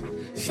 Yeah.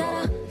 Shout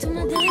out to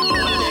my day one.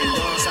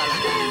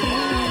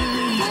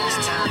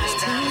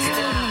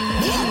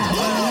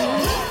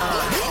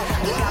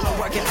 Got me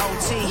working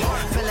OT,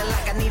 feeling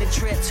like I need a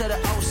trip to the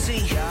OC.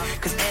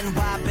 Cause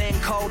NY been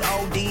cold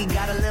OD,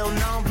 got a little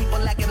known,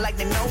 people acting like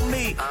they know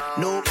me.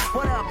 Nope,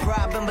 what up,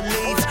 Rob and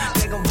Believe?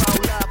 They gon'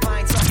 roll up, I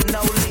ain't talking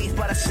no leaf,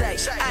 but I say,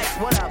 hey,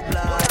 what up,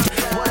 blood?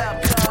 What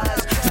up,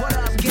 cuz? What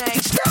up,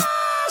 gangsters?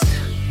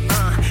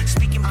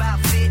 Speaking about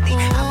 50,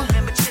 I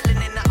remember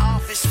chilling in the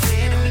office,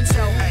 fit, and we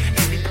told, hey,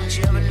 everything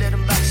chill, a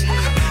little about you.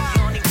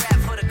 You only rap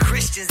for the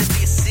Christians,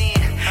 if you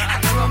sin. I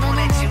grew up on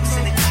that juice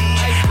in the gym.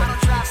 I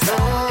don't drive slow.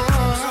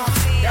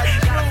 Got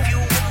a few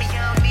with me,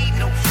 I don't need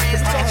no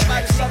friends.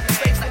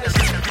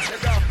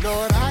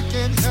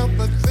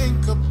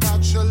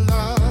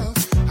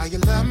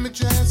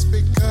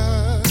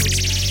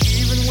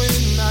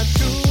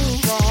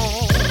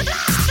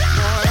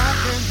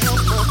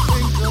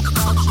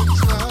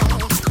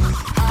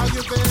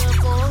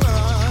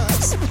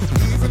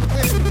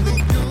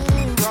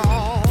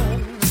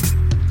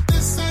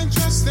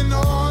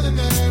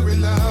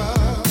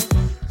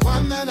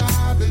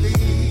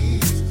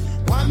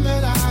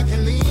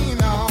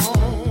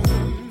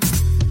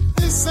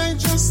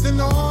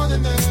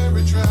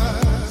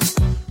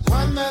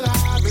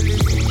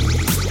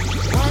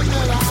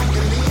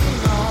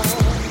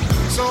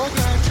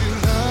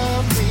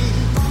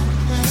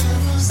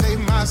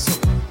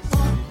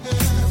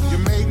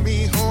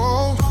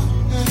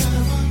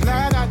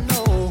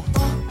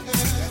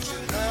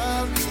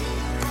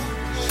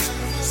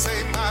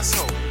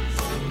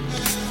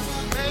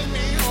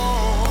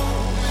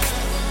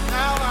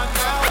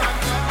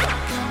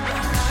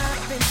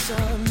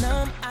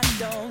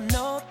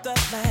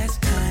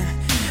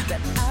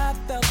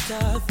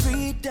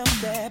 freedom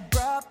that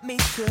brought me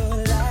to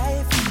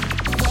life.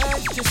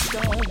 Words just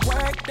don't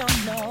work,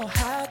 don't know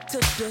how to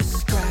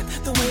describe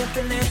the way I'm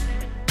feeling.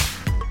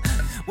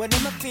 What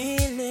am I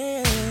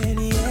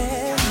feeling?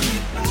 Yeah.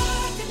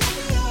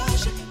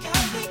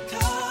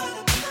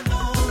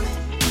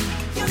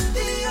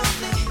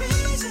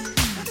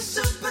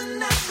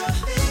 Supernatural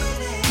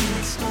feeling.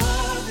 It's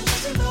more than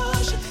just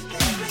emotion.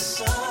 There is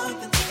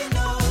something taking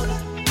over.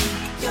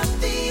 You're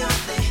the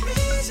only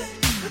reason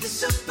for the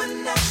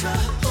supernatural.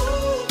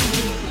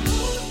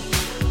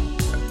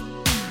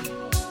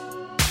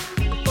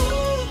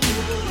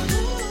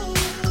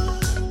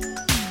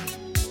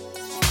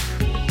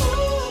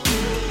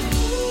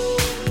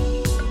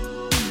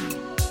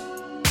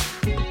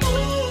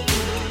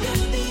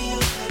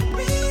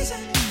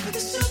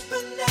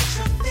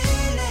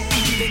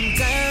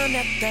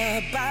 At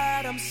the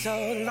bottom so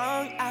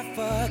long I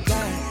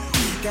forgot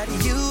that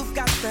you've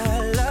got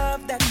the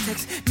love that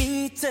takes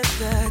me to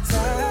the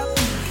top.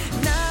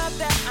 Now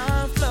that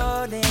I'm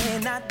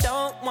floating, I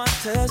don't want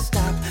to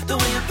stop. The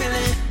way I'm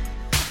feeling,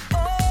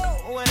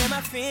 oh, what am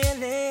I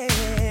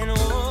feeling?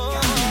 Oh,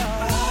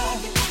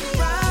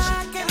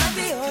 rocking like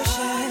the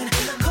ocean,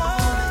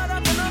 caught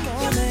up in the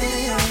morning. You're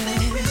the only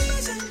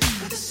reason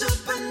for the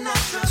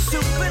supernatural,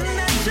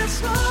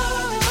 supernatural.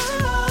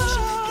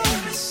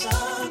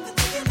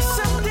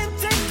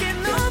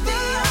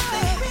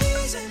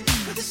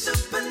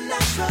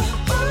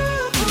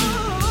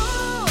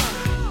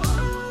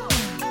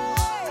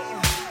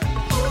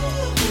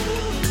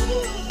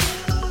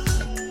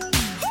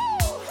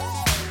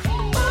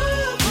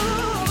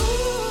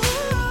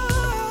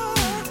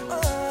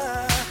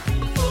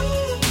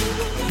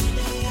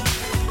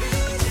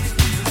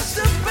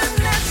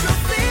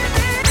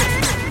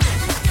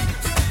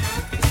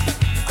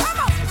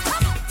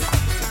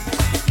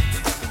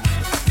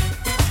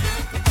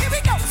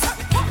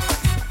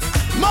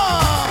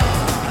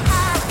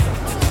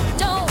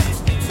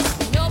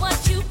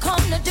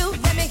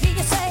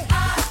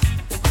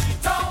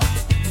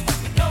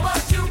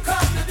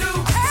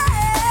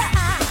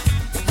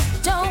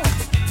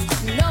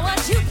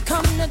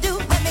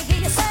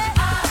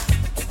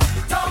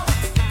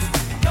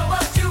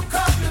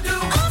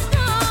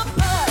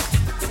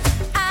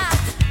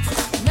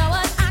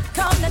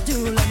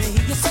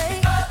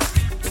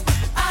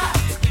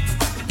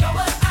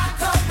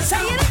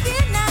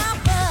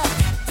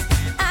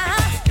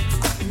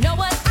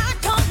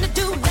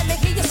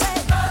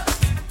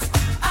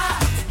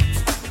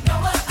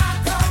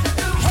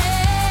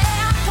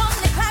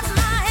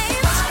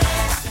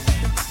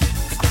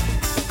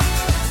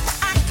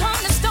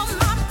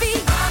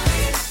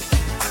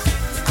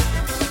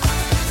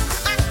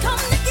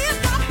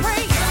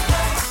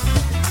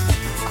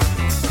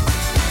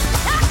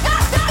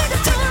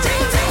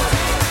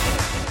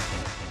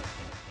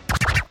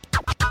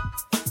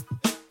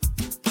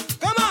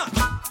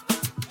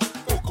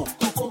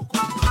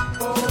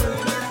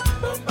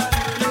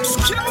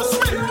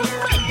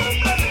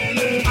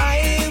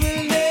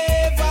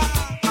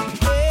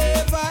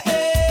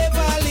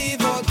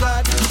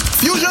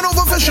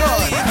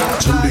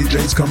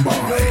 DJs come by.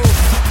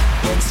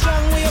 When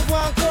strong wave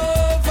walk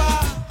over,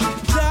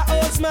 Jah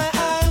holds my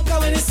anchor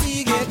when the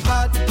sea get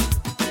hot.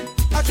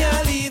 I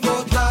can't leave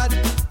out God,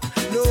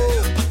 no.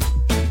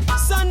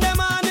 Sunday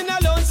morning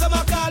alone, some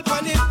I call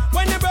on it.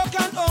 When they broke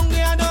and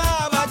hungry, I don't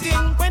have a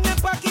thing. When the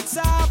pockets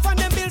off and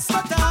the bills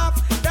cut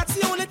off, that's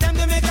the only time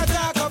they make a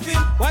talk of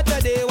him. What a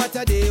day, what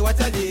a day, what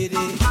a day,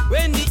 day.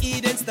 When the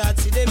Eden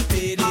starts, see them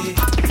pay day.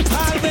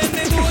 All when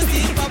they do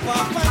the pop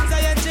off, pants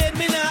I trade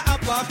me now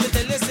up off. They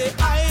tell you say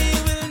I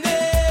will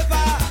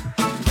never,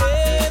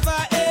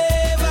 ever,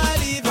 ever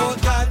leave out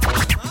God.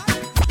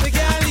 We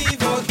can't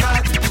leave out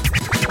God.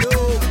 No.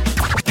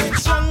 When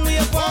strong we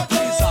walk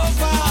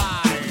over,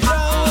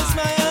 Jones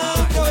my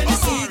uncle when you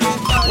see them.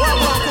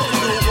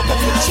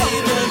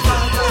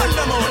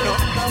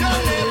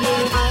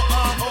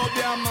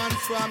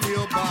 From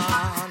your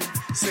barn,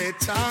 say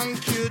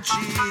thank you,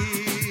 Jesus.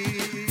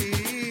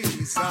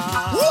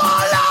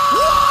 Voila!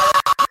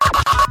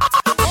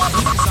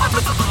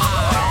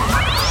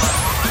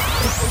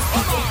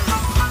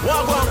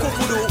 Wagwan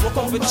kukudu, walk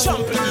off with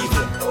champion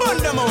evil. Burn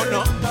them out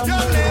now. The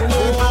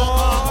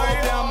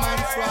man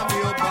from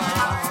your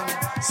barn,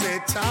 say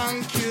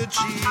thank you,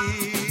 Jesus.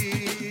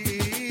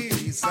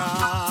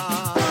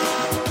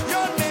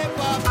 You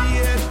never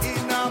beard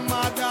in a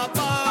mother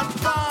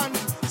barn,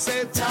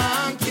 say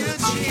thank you,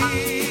 Jesus.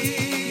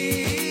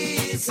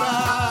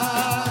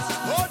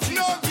 Oh,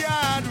 no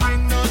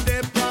gathering, no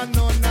depot,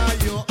 none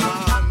of your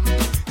hand,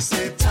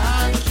 say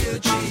thank you,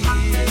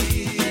 Jesus.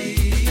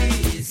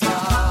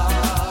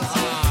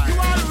 You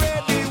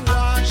already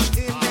washed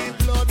in the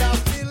blood of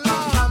the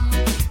Lamb,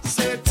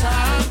 say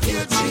thank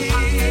you,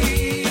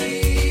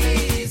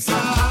 Jesus.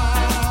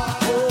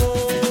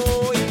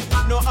 Oh,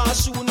 no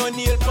ash you, no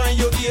nail pan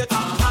your gate.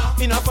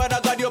 In a father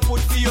God you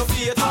put for your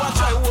faith. You a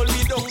try hold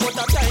me down, but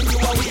a time you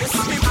a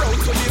waste. Me proud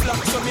to be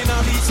black, so me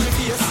nah reach me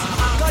face.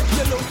 God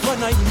you love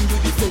when I him you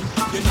defend.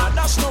 You not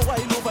dash no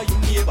while over you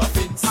neighbor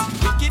fence.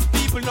 Wicked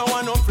people no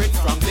want no friend.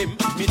 from them.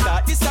 Me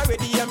thought this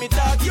already and me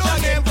thought it You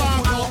again. never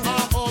know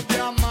how up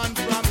your man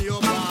from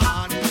your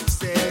man.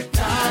 Say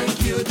thank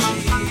you,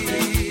 Jesus.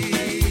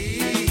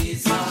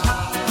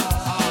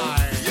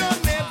 You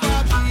never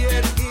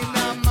get in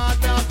a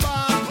mother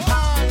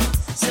band.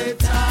 Say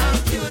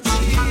thank you,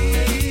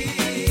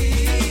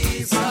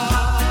 Jesus.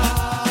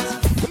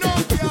 No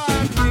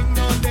can bring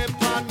no them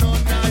on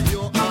none of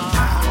your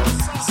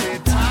hands. Say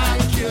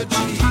thank you,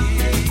 Jesus.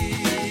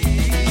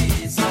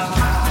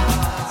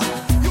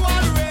 You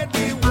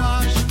already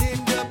washed in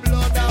the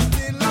blood of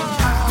the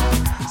Lamb.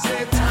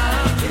 Say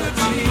thank you,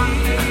 Jesus.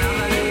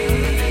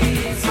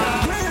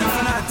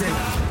 Fanatic.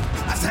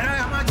 I said I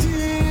am a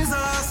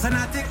Jesus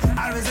fanatic.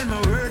 Always in my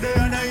word day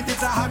and night,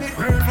 it's a habit.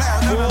 Word fly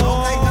out of my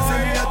mouth like a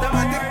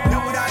semi-automatic. You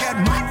would have get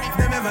mad if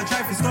them ever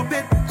try to stop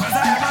it. Cause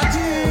I am a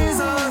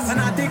Jesus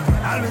fanatic.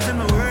 Always in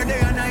my word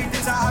day and night,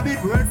 it's a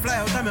habit. Word fly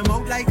out of my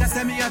mouth like a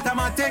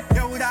semi-automatic.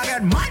 You would have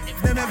get mad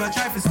if them ever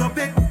try to stop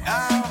it.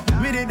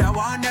 Me did I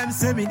want them,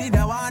 say me did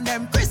I want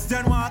them.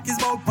 Christian walk is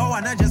about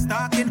power, not just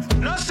talking.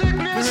 No sickness.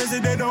 Me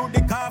resident out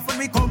the car when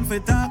we come for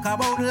talk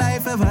about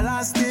life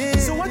everlasting.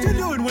 So what you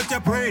doing with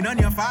your praying and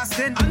your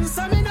fasting?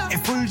 Answer me now.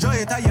 If full joy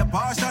it are your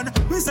passion,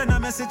 we send a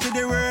message to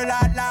the world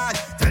at large.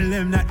 Tell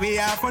them that we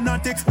are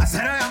fanatics. I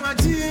said I am a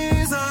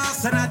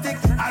Jesus fanatic.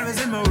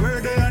 Always in my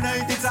word day and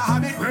night, it's a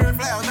habit. Word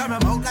fly out of my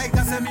mouth like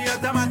a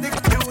semi-automatic.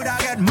 You would have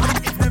get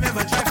mad if them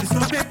ever try to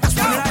stop it. I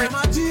said I am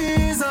a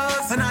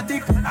Jesus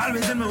fanatic.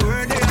 Always in my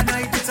word day and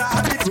night, it's a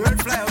habit.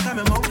 Word fly out of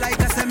my mouth like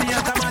a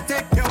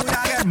semi-automatic. You would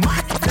have get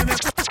mad if them ever.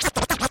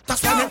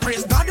 That's why me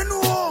praise God, you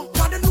know.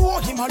 God, you know.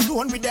 Him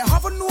alone with the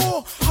have a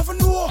know. Have a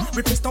know.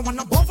 Replace no one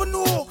above a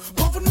know.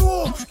 Above a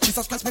know.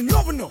 Jesus Christ, me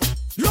love a know.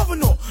 Love a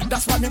know.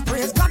 That's why me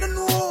praise God, you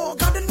know.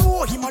 God, you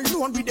know. Him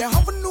alone with the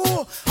have a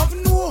know. Have a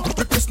know.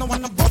 Replace no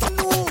one above a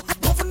know.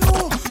 Above a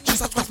know.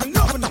 Jesus Christ, me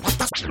love a know.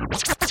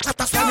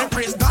 That's why me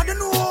praise God, you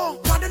know.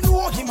 God, you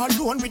know. Him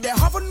alone with the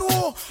have a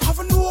know. Have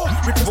a know.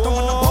 Replace no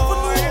one above a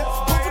know.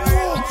 Above a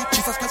know.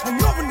 Jesus Christ, me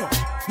love a know.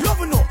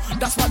 Love a know.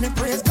 That's why me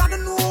praise God, you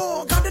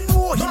know. God, you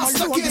know. Him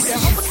alone with the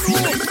have a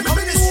know.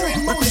 Ministry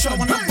in motion.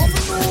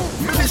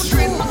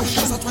 Ministry in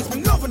motion. Jesus Christ,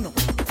 me love a know.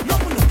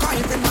 Love a know. Cause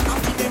every man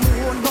after them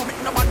own. No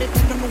make nobody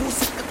tell them who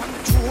sit on the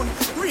throne.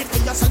 Read for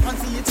yourself and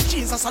see it's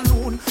Jesus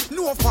alone.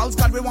 No false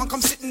God, we want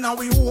come sitting in our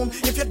home.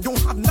 If you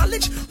don't have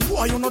knowledge,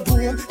 boy, you no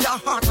doom. Your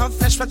heart of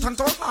flesh will turn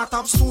to a heart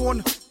of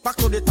stone. Back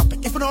to the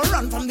topic, if you don't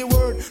run from the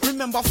word,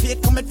 remember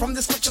faith coming from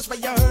the scriptures where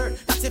you heard.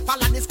 That's if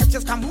all of the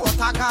scriptures come out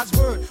of God's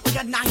word. But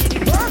you're not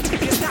hearing the word,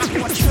 it's not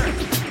what you heard.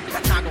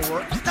 That's not gonna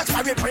work. That's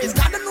why we praise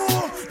God to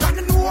know. God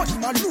to know,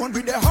 Him alone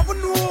with the have a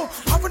know.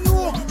 Have a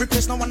know,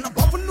 replace no one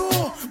above a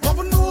know. Above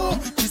a know,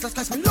 Jesus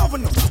Christ, me love a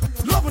know.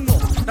 Love a know,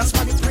 that's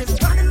why we praise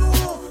God to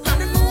know. God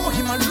to know,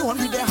 Him alone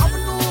with the have a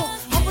know.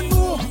 Have a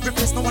know,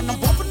 replace no one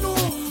above a know.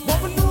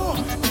 Above a know,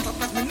 Jesus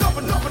Christ, me love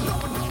a know.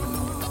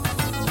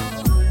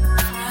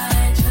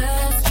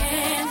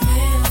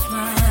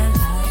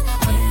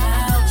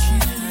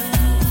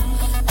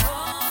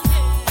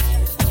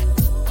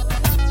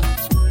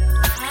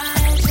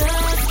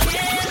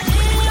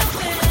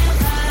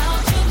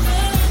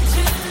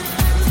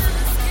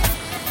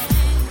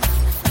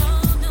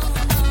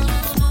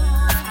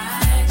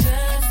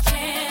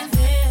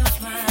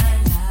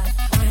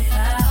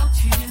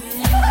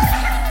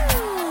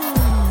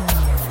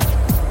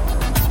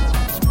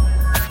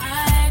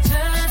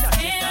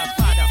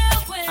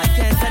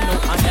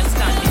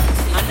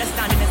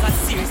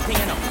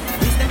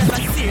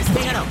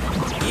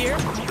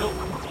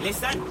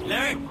 Listen,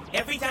 learn.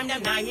 Every time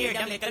them not hear,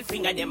 them little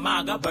finger, them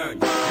maga burn.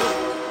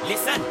 Look,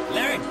 listen,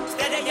 learn.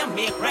 Steady you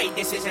make right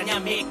decision, you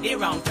make the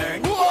wrong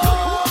turn.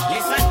 Look,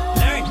 listen,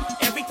 learn.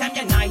 Every time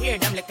you not hear,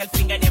 them little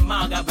finger, them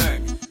maga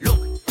burn. Look,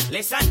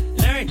 listen,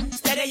 learn.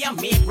 Steady you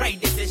make right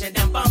decision,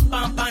 them bum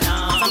bum bum.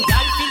 Some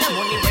gal feel them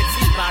only with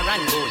silver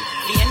and gold.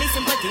 The any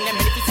simple thing them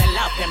help it sell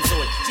out them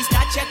soul. She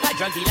start check her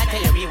drug dealer,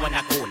 tell everyone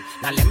a cool.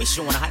 Now let me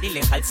show her how the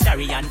little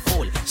story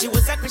unfold. She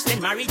was a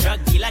Christian married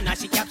drug dealer, now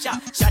she capture.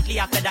 Shortly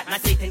after that, now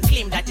Satan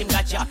claim that him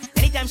gotcha.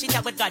 Anytime she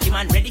talk with God, the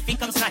man ready fi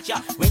come snatch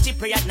her. When she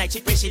pray at night,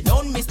 she pray she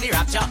don't miss the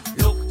rapture.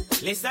 Look,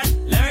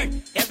 listen,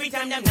 learn. Every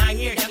time them not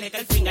hear, them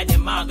little finger,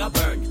 them maga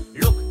burn.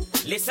 Look,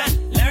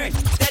 listen, learn.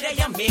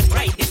 Steady you make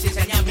right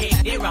decision, you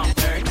make the wrong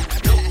turn.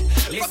 Look,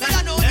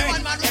 listen,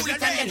 learn. Every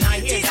time you not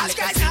hear, them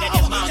little finger,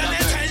 them maga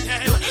burn.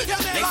 Look,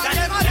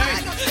 listen,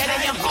 learn.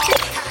 Steady you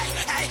make.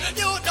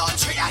 You don't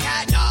treat your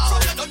head now. So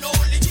you don't know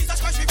only Jesus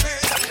Christ we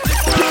praise.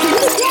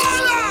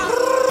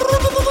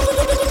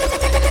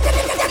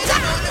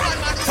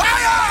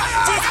 Fire!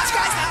 Jesus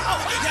Christ now.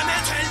 You may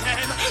tell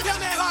them. You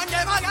may warn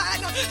them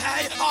again.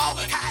 Hey, oh,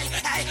 hey,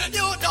 hey.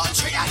 You don't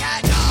treat your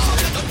head now. So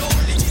you don't know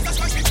only Jesus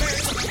Christ we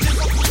praise. Lift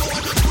up your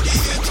hand to the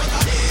ancient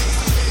of days.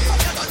 So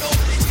you don't know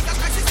only Jesus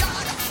Christ is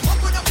God.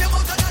 Open up your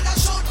mouth and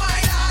shout my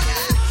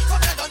Lord. So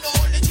you don't know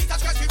only Jesus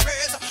Christ we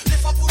praise.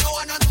 Lift up your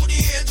hand to the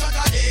ancient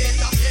of days.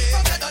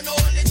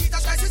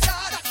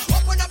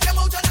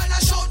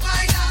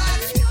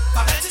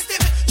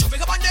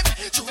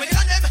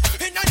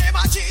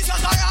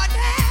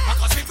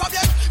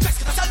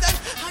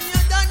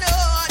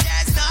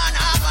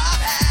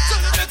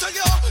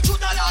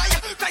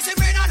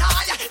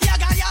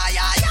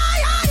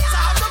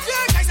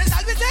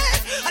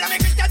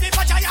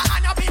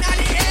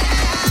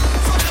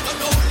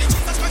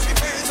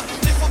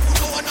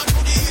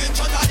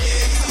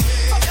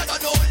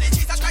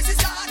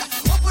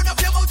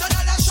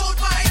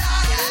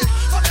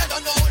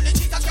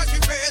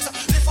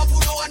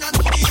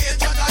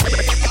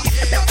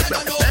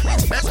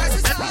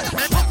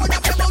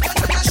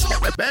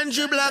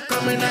 Black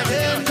coming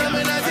again,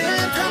 coming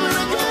again, coming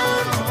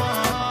again.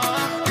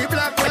 The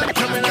black one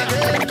coming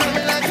again,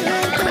 coming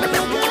again, coming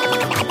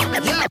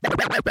again. Yeah,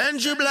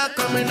 Benji Black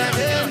coming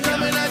again,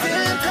 coming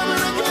again, coming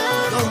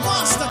again. The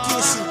Master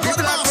Casey, the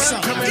black one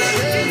coming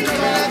again,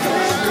 coming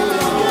again,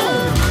 coming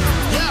again.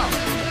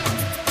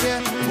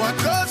 Yeah, what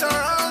goes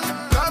around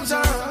comes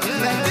around.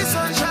 Like the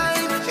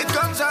sunshine, it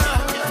comes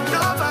around. No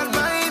bad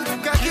mind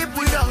can keep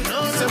we down.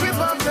 So we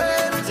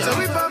pumping, so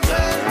we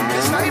pumping.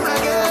 This time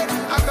again,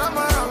 I come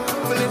around.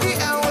 Filling the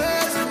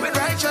airways with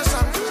righteous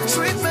song.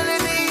 Sweet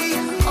melody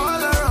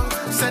all around.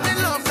 Sending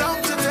love down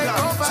to take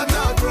over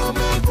now.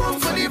 Make room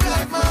for the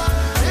black man.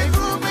 Make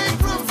room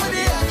for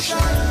the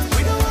action.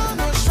 We don't want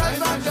no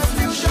strife and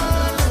confusion.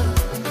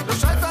 No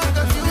strife and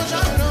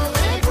confusion. No,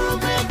 make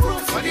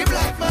room for the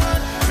black man.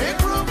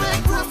 Make room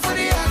for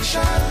the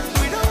action.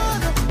 We don't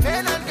want no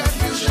pain and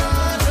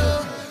confusion.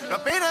 No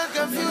pain and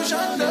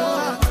confusion.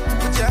 No.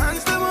 Put your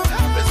hands them up.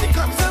 Let's see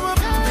comes them up.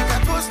 Make a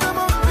post them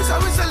up. This how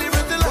we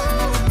celebrate the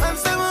life.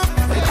 Hands them up.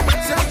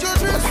 Set your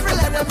dreams free,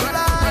 let them fly.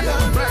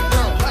 Right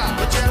now.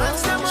 Put your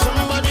hands them up.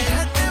 Somebody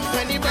hit them.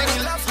 Anybody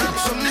love them.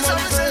 This how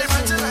we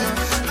celebrate the life.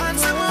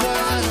 Hands them up.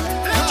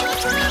 Let your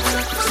dreams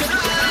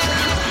fly.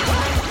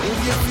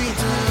 Move your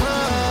feet up.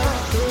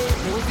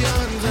 Move your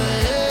hands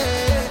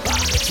up.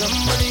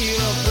 Somebody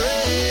up,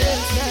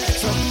 praise.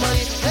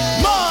 Somebody,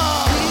 hey.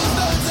 Please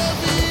don't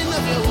serve in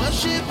of your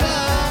worship.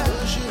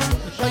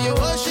 Of your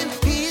worship.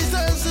 Please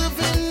don't serve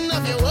in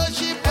of your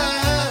worship.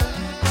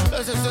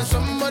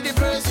 Somebody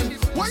praising.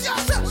 What you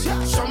say?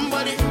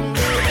 Somebody.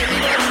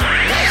 Anybody.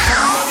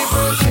 Somebody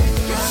praising.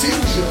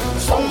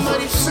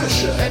 Somebody.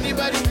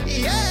 Anybody.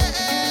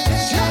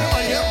 Yeah.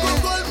 On your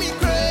Google me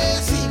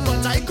crazy,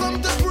 but I come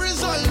to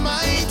praise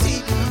Almighty.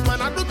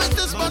 Man, I do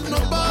business but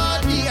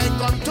nobody. I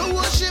come to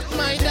worship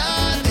my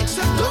dad.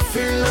 Except don't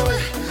feel no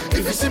way.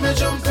 If you see me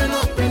jumping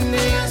up in the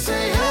air,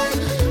 say hey.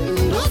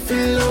 Don't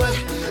feel no way.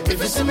 If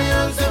you see me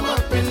hands them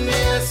up in the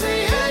air,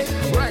 say hey.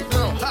 Right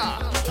now, ha.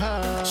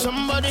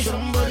 Somebody,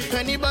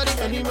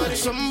 anybody,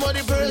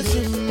 somebody praise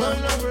him, man.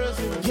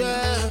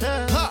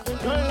 Yeah, ha.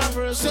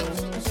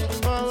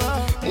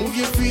 Move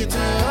your feet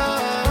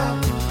up,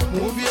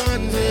 move your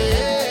hands,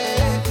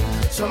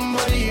 yeah.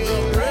 Somebody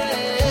you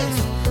praise,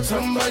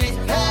 somebody,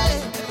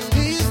 hey.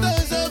 He's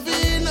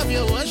deserving of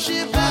your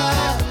worship,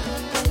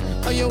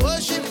 of your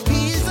worship.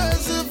 He's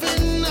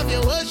deserving of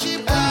your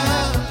worship,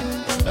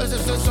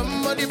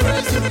 somebody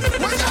praise him.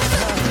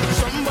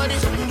 Somebody,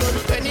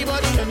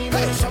 anybody,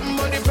 hey,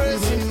 somebody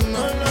praise him.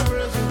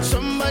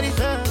 Somebody,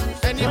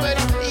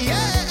 anybody,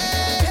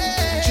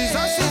 yeah.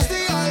 Jesus is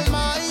the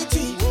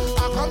Almighty. I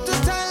come to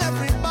tell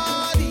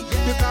everybody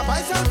you can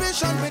buy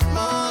salvation with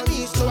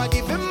money. So I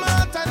give him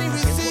out and he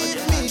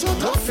receive me.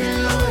 Don't feel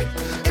no way.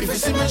 If you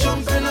see me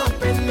jumping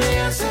up in the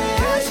air, say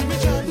hey.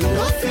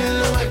 Don't feel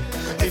no way.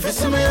 If you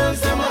see me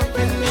hands them up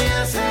in the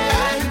air, say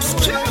hey.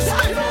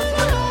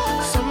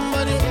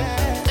 Somebody,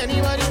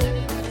 anybody,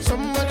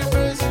 somebody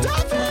praise.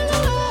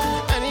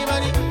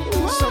 Anybody,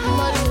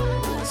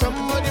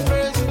 somebody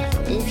praise.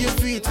 Move your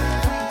feet,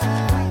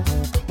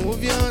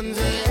 move your hands.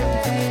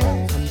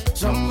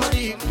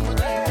 Somebody,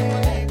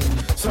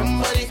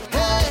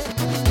 hey,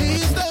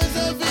 he's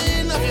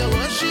deserving of your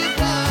worship.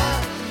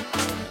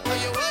 Of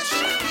your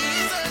worship,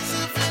 he's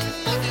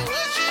deserving of your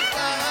worship.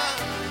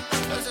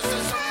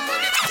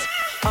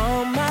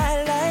 All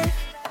my life,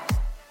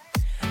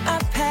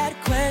 I've had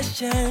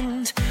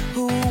questions.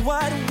 Who,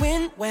 what,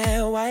 when,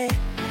 where, why?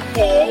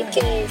 Hey,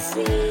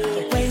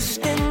 Casey.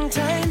 Wasting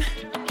time,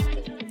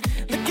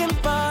 looking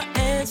for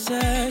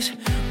answers,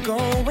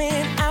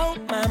 going out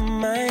my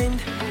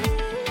mind.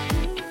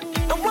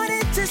 I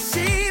wanted to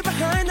see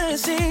behind the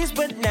scenes,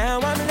 but now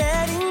I'm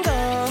letting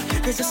go.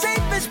 Cause the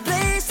safest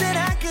place that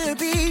I could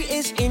be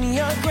is in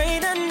your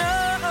great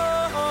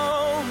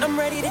unknown. I'm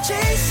ready to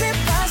chase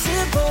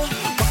impossible,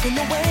 walking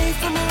away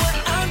from what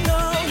I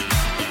know.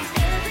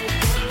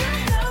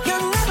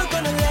 You're never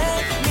gonna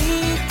let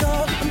me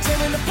go. I'm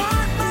tearing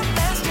apart my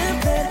master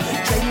plan,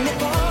 trading it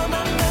for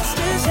my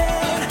master's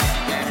hand.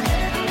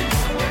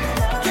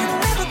 You're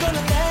never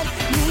gonna let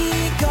me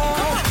go.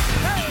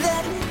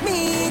 Let me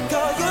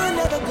go. You're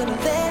never gonna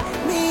let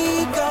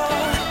me go.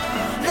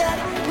 Let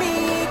me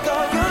go.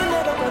 You're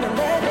never gonna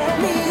let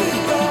me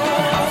go.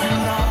 Are you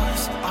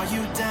lost? Are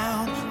you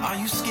down? Are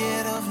you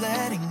scared of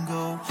letting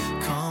go?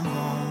 Come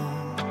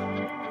home.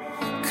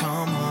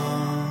 Come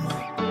home.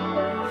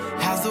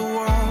 Has the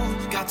world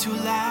got too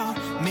loud?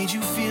 Made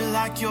you feel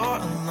like you're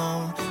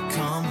alone?